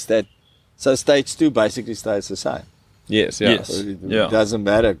it, is that so stage 2 basically stays the same. Yes, yeah. Yes. So it Yeah. doesn't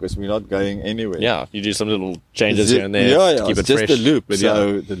matter because we're not going anywhere. Yeah, you do some little changes It's here and there to keep it's it just fresh. the loop, but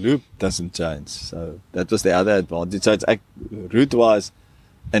so the loop doesn't change. So that was the other advantage. So it's route-wise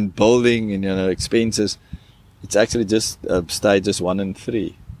and building and expenses. It's actually just stages 1 and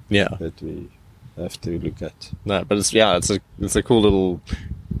 3 yeah. that we have to look at. No, but it's a cool little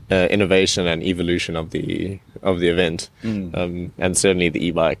innovation and evolution of the event, and certainly the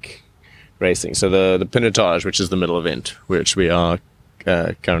e-bike racing. So the Pinotage, which is the middle event, which we are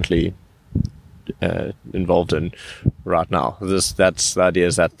currently involved in right now. That's the idea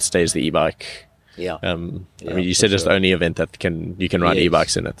is that stays the e-bike. Yeah. I mean, you said it's the only event that you can ride Yes.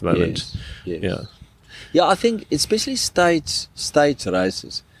 e-bikes in at the moment. Yes. Yeah. Yeah, I think especially stage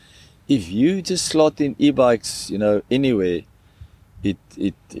races. If you just slot in e-bikes, anywhere, it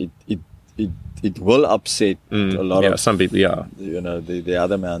will upset a lot of some people. Yeah, the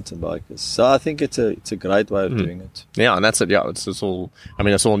other mountain bikers. So I think it's a great way of doing it. yeah, and that's it. Yeah, it's all. I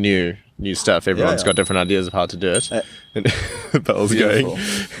mean, it's all new stuff. Everyone's Yeah. got different ideas of how to do it. Bell's going.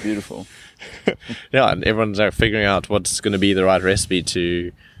 Beautiful. Yeah, and everyone's figuring out what's going to be the right recipe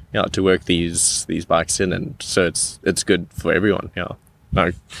to work these bikes in, and so it's good for everyone. Yeah,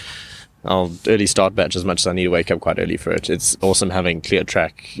 no, I'll early start batch as much as I need to wake up quite early for it. It's awesome having clear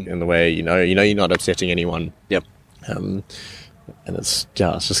track in the way you're not upsetting anyone. Yep. And it's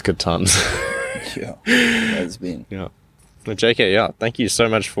just good times. Yeah, has been. Yeah. Well, JK, thank you so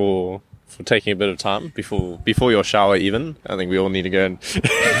much for taking a bit of time before your shower even. I think we all need to go and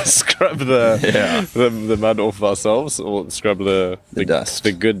scrub the mud off of ourselves, or scrub the dust.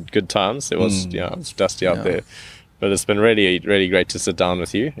 the good times. It was it's dusty out there. But it's been really, really great to sit down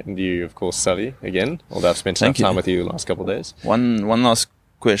with you, and you, of course, Sally, again. Although I've spent some Thank you. time with you the last couple of days. One last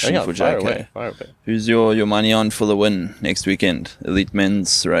question for fire JK. away. Who's your money on for the win next weekend? Elite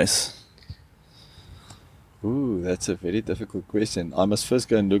men's race. Ooh, that's a very difficult question. I must first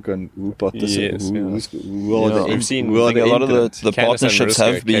go and look on who participates. Yes, Who are the We've seen I think a lot of the Candice and partnerships Mariska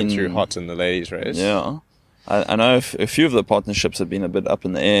have came been through hot in the ladies' race. Yeah. I know a few of the partnerships have been a bit up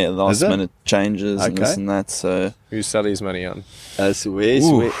in the air, last it? minute changes and this Okay. and that. So Who's Sally's money on? So where's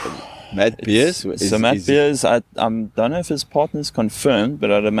Matt Pierce? So Matt Beers, I don't know if his partner's confirmed,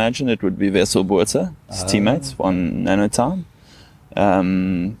 but I'd imagine it would be Wessel Boerter, his teammates, on Nanotime.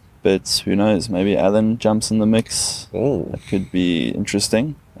 But who knows, maybe Alan jumps in the mix. Oh, That could be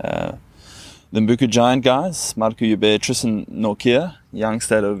interesting. The Mbuku Giant guys, Marco Hubert, Tristan Nokia,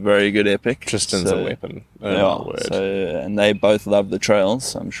 youngster at a very good epic. Tristan's So- a weapon. Oh, Yeah, my word. and they both love the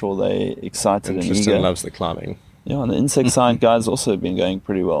trails. I'm sure they're excited And and Tristan eager. loves the climbing. Yeah, and the Insect Science guys also been going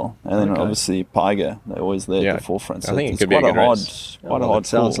pretty well. And then Okay. obviously Piger, they're always there Yeah, at the forefront. So I think it it's could be a quite good hard, race. quite a hard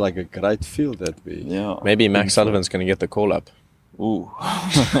sounds call. like a great field that we. Yeah. Maybe Max Sullivan's going to get the call up. Ooh.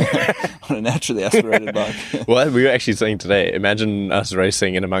 On a naturally aspirated bike. Well, we were actually saying today, imagine us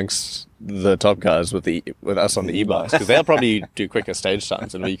racing in amongst the top guys with us on the e-bikes, because they'll probably do quicker stage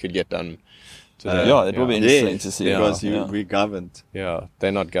times and we could get done today. Yeah, it will be interesting to see. because Yeah. we governed. Yeah,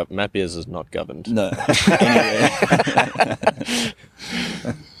 they're not Matt Beers is not governed. No. Anyway.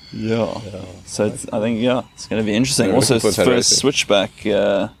 Yeah. So I think it's going to be interesting. Yeah, Also, looking it's forward to first racing. switchback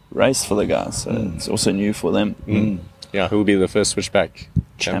race for the guys, so it's also new for them. Yeah, who will be the first switchback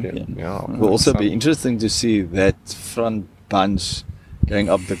champion? Champion. Yeah, It will also be interesting to see that front bunch going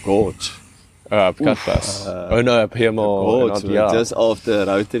up the gorge. up Cut Bus. Oh no, up here more. Gorge, Yeah. just after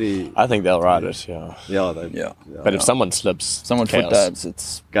Rotary. I think they'll ride it. Yeah, Yeah, but if someone slips, Someone foot chaos. dabs,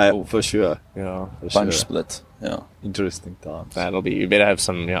 it's for sure. Yeah, For bunch sure. split. Yeah. Interesting times. that'll be. You better have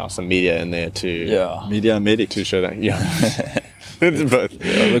some media in there to Media medics. to show that. Yeah, but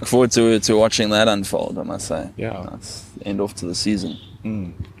I look forward to watching that unfold, I must say. Yeah. It's the end off to the season.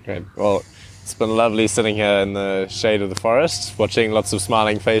 great. Well, it's been lovely sitting here in the shade of the forest, watching lots of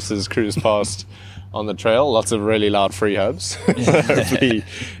smiling faces cruise past on the trail. Lots of really loud free hubs. Hopefully,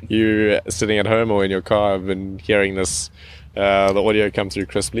 you sitting at home or in your car have been hearing this. The audio come through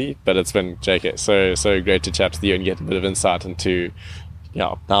crisply, but it's been JK so great to chat with you and get a bit of insight into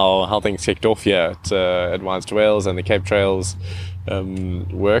how things kicked off here at Wines to Wales and the Cape Trails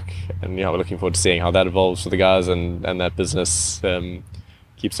work, and we're looking forward to seeing how that evolves for the guys and that business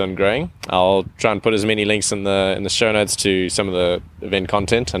keeps on growing. I'll try and put as many links in the show notes to some of the event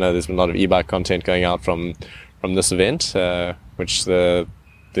content. I know there's been a lot of e-bike content going out from this event, which the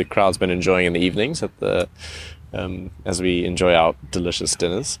the crowd's been enjoying in the evenings at the as we enjoy our delicious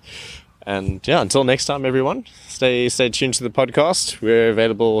dinners. And yeah, until next time, everyone, stay tuned to the podcast. We're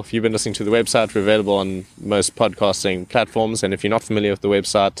available, if you've been listening to the website, we're available on most podcasting platforms. And if you're not familiar with the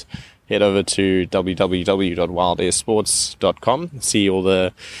website, head over to www.wildairsports.com. See all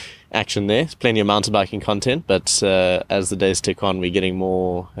the action there. There's plenty of mountain biking content, but as the days tick on, we're getting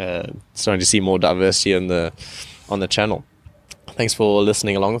more, starting to see more diversity on the channel. Thanks for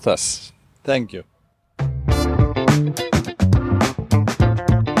listening along with us. Thank you.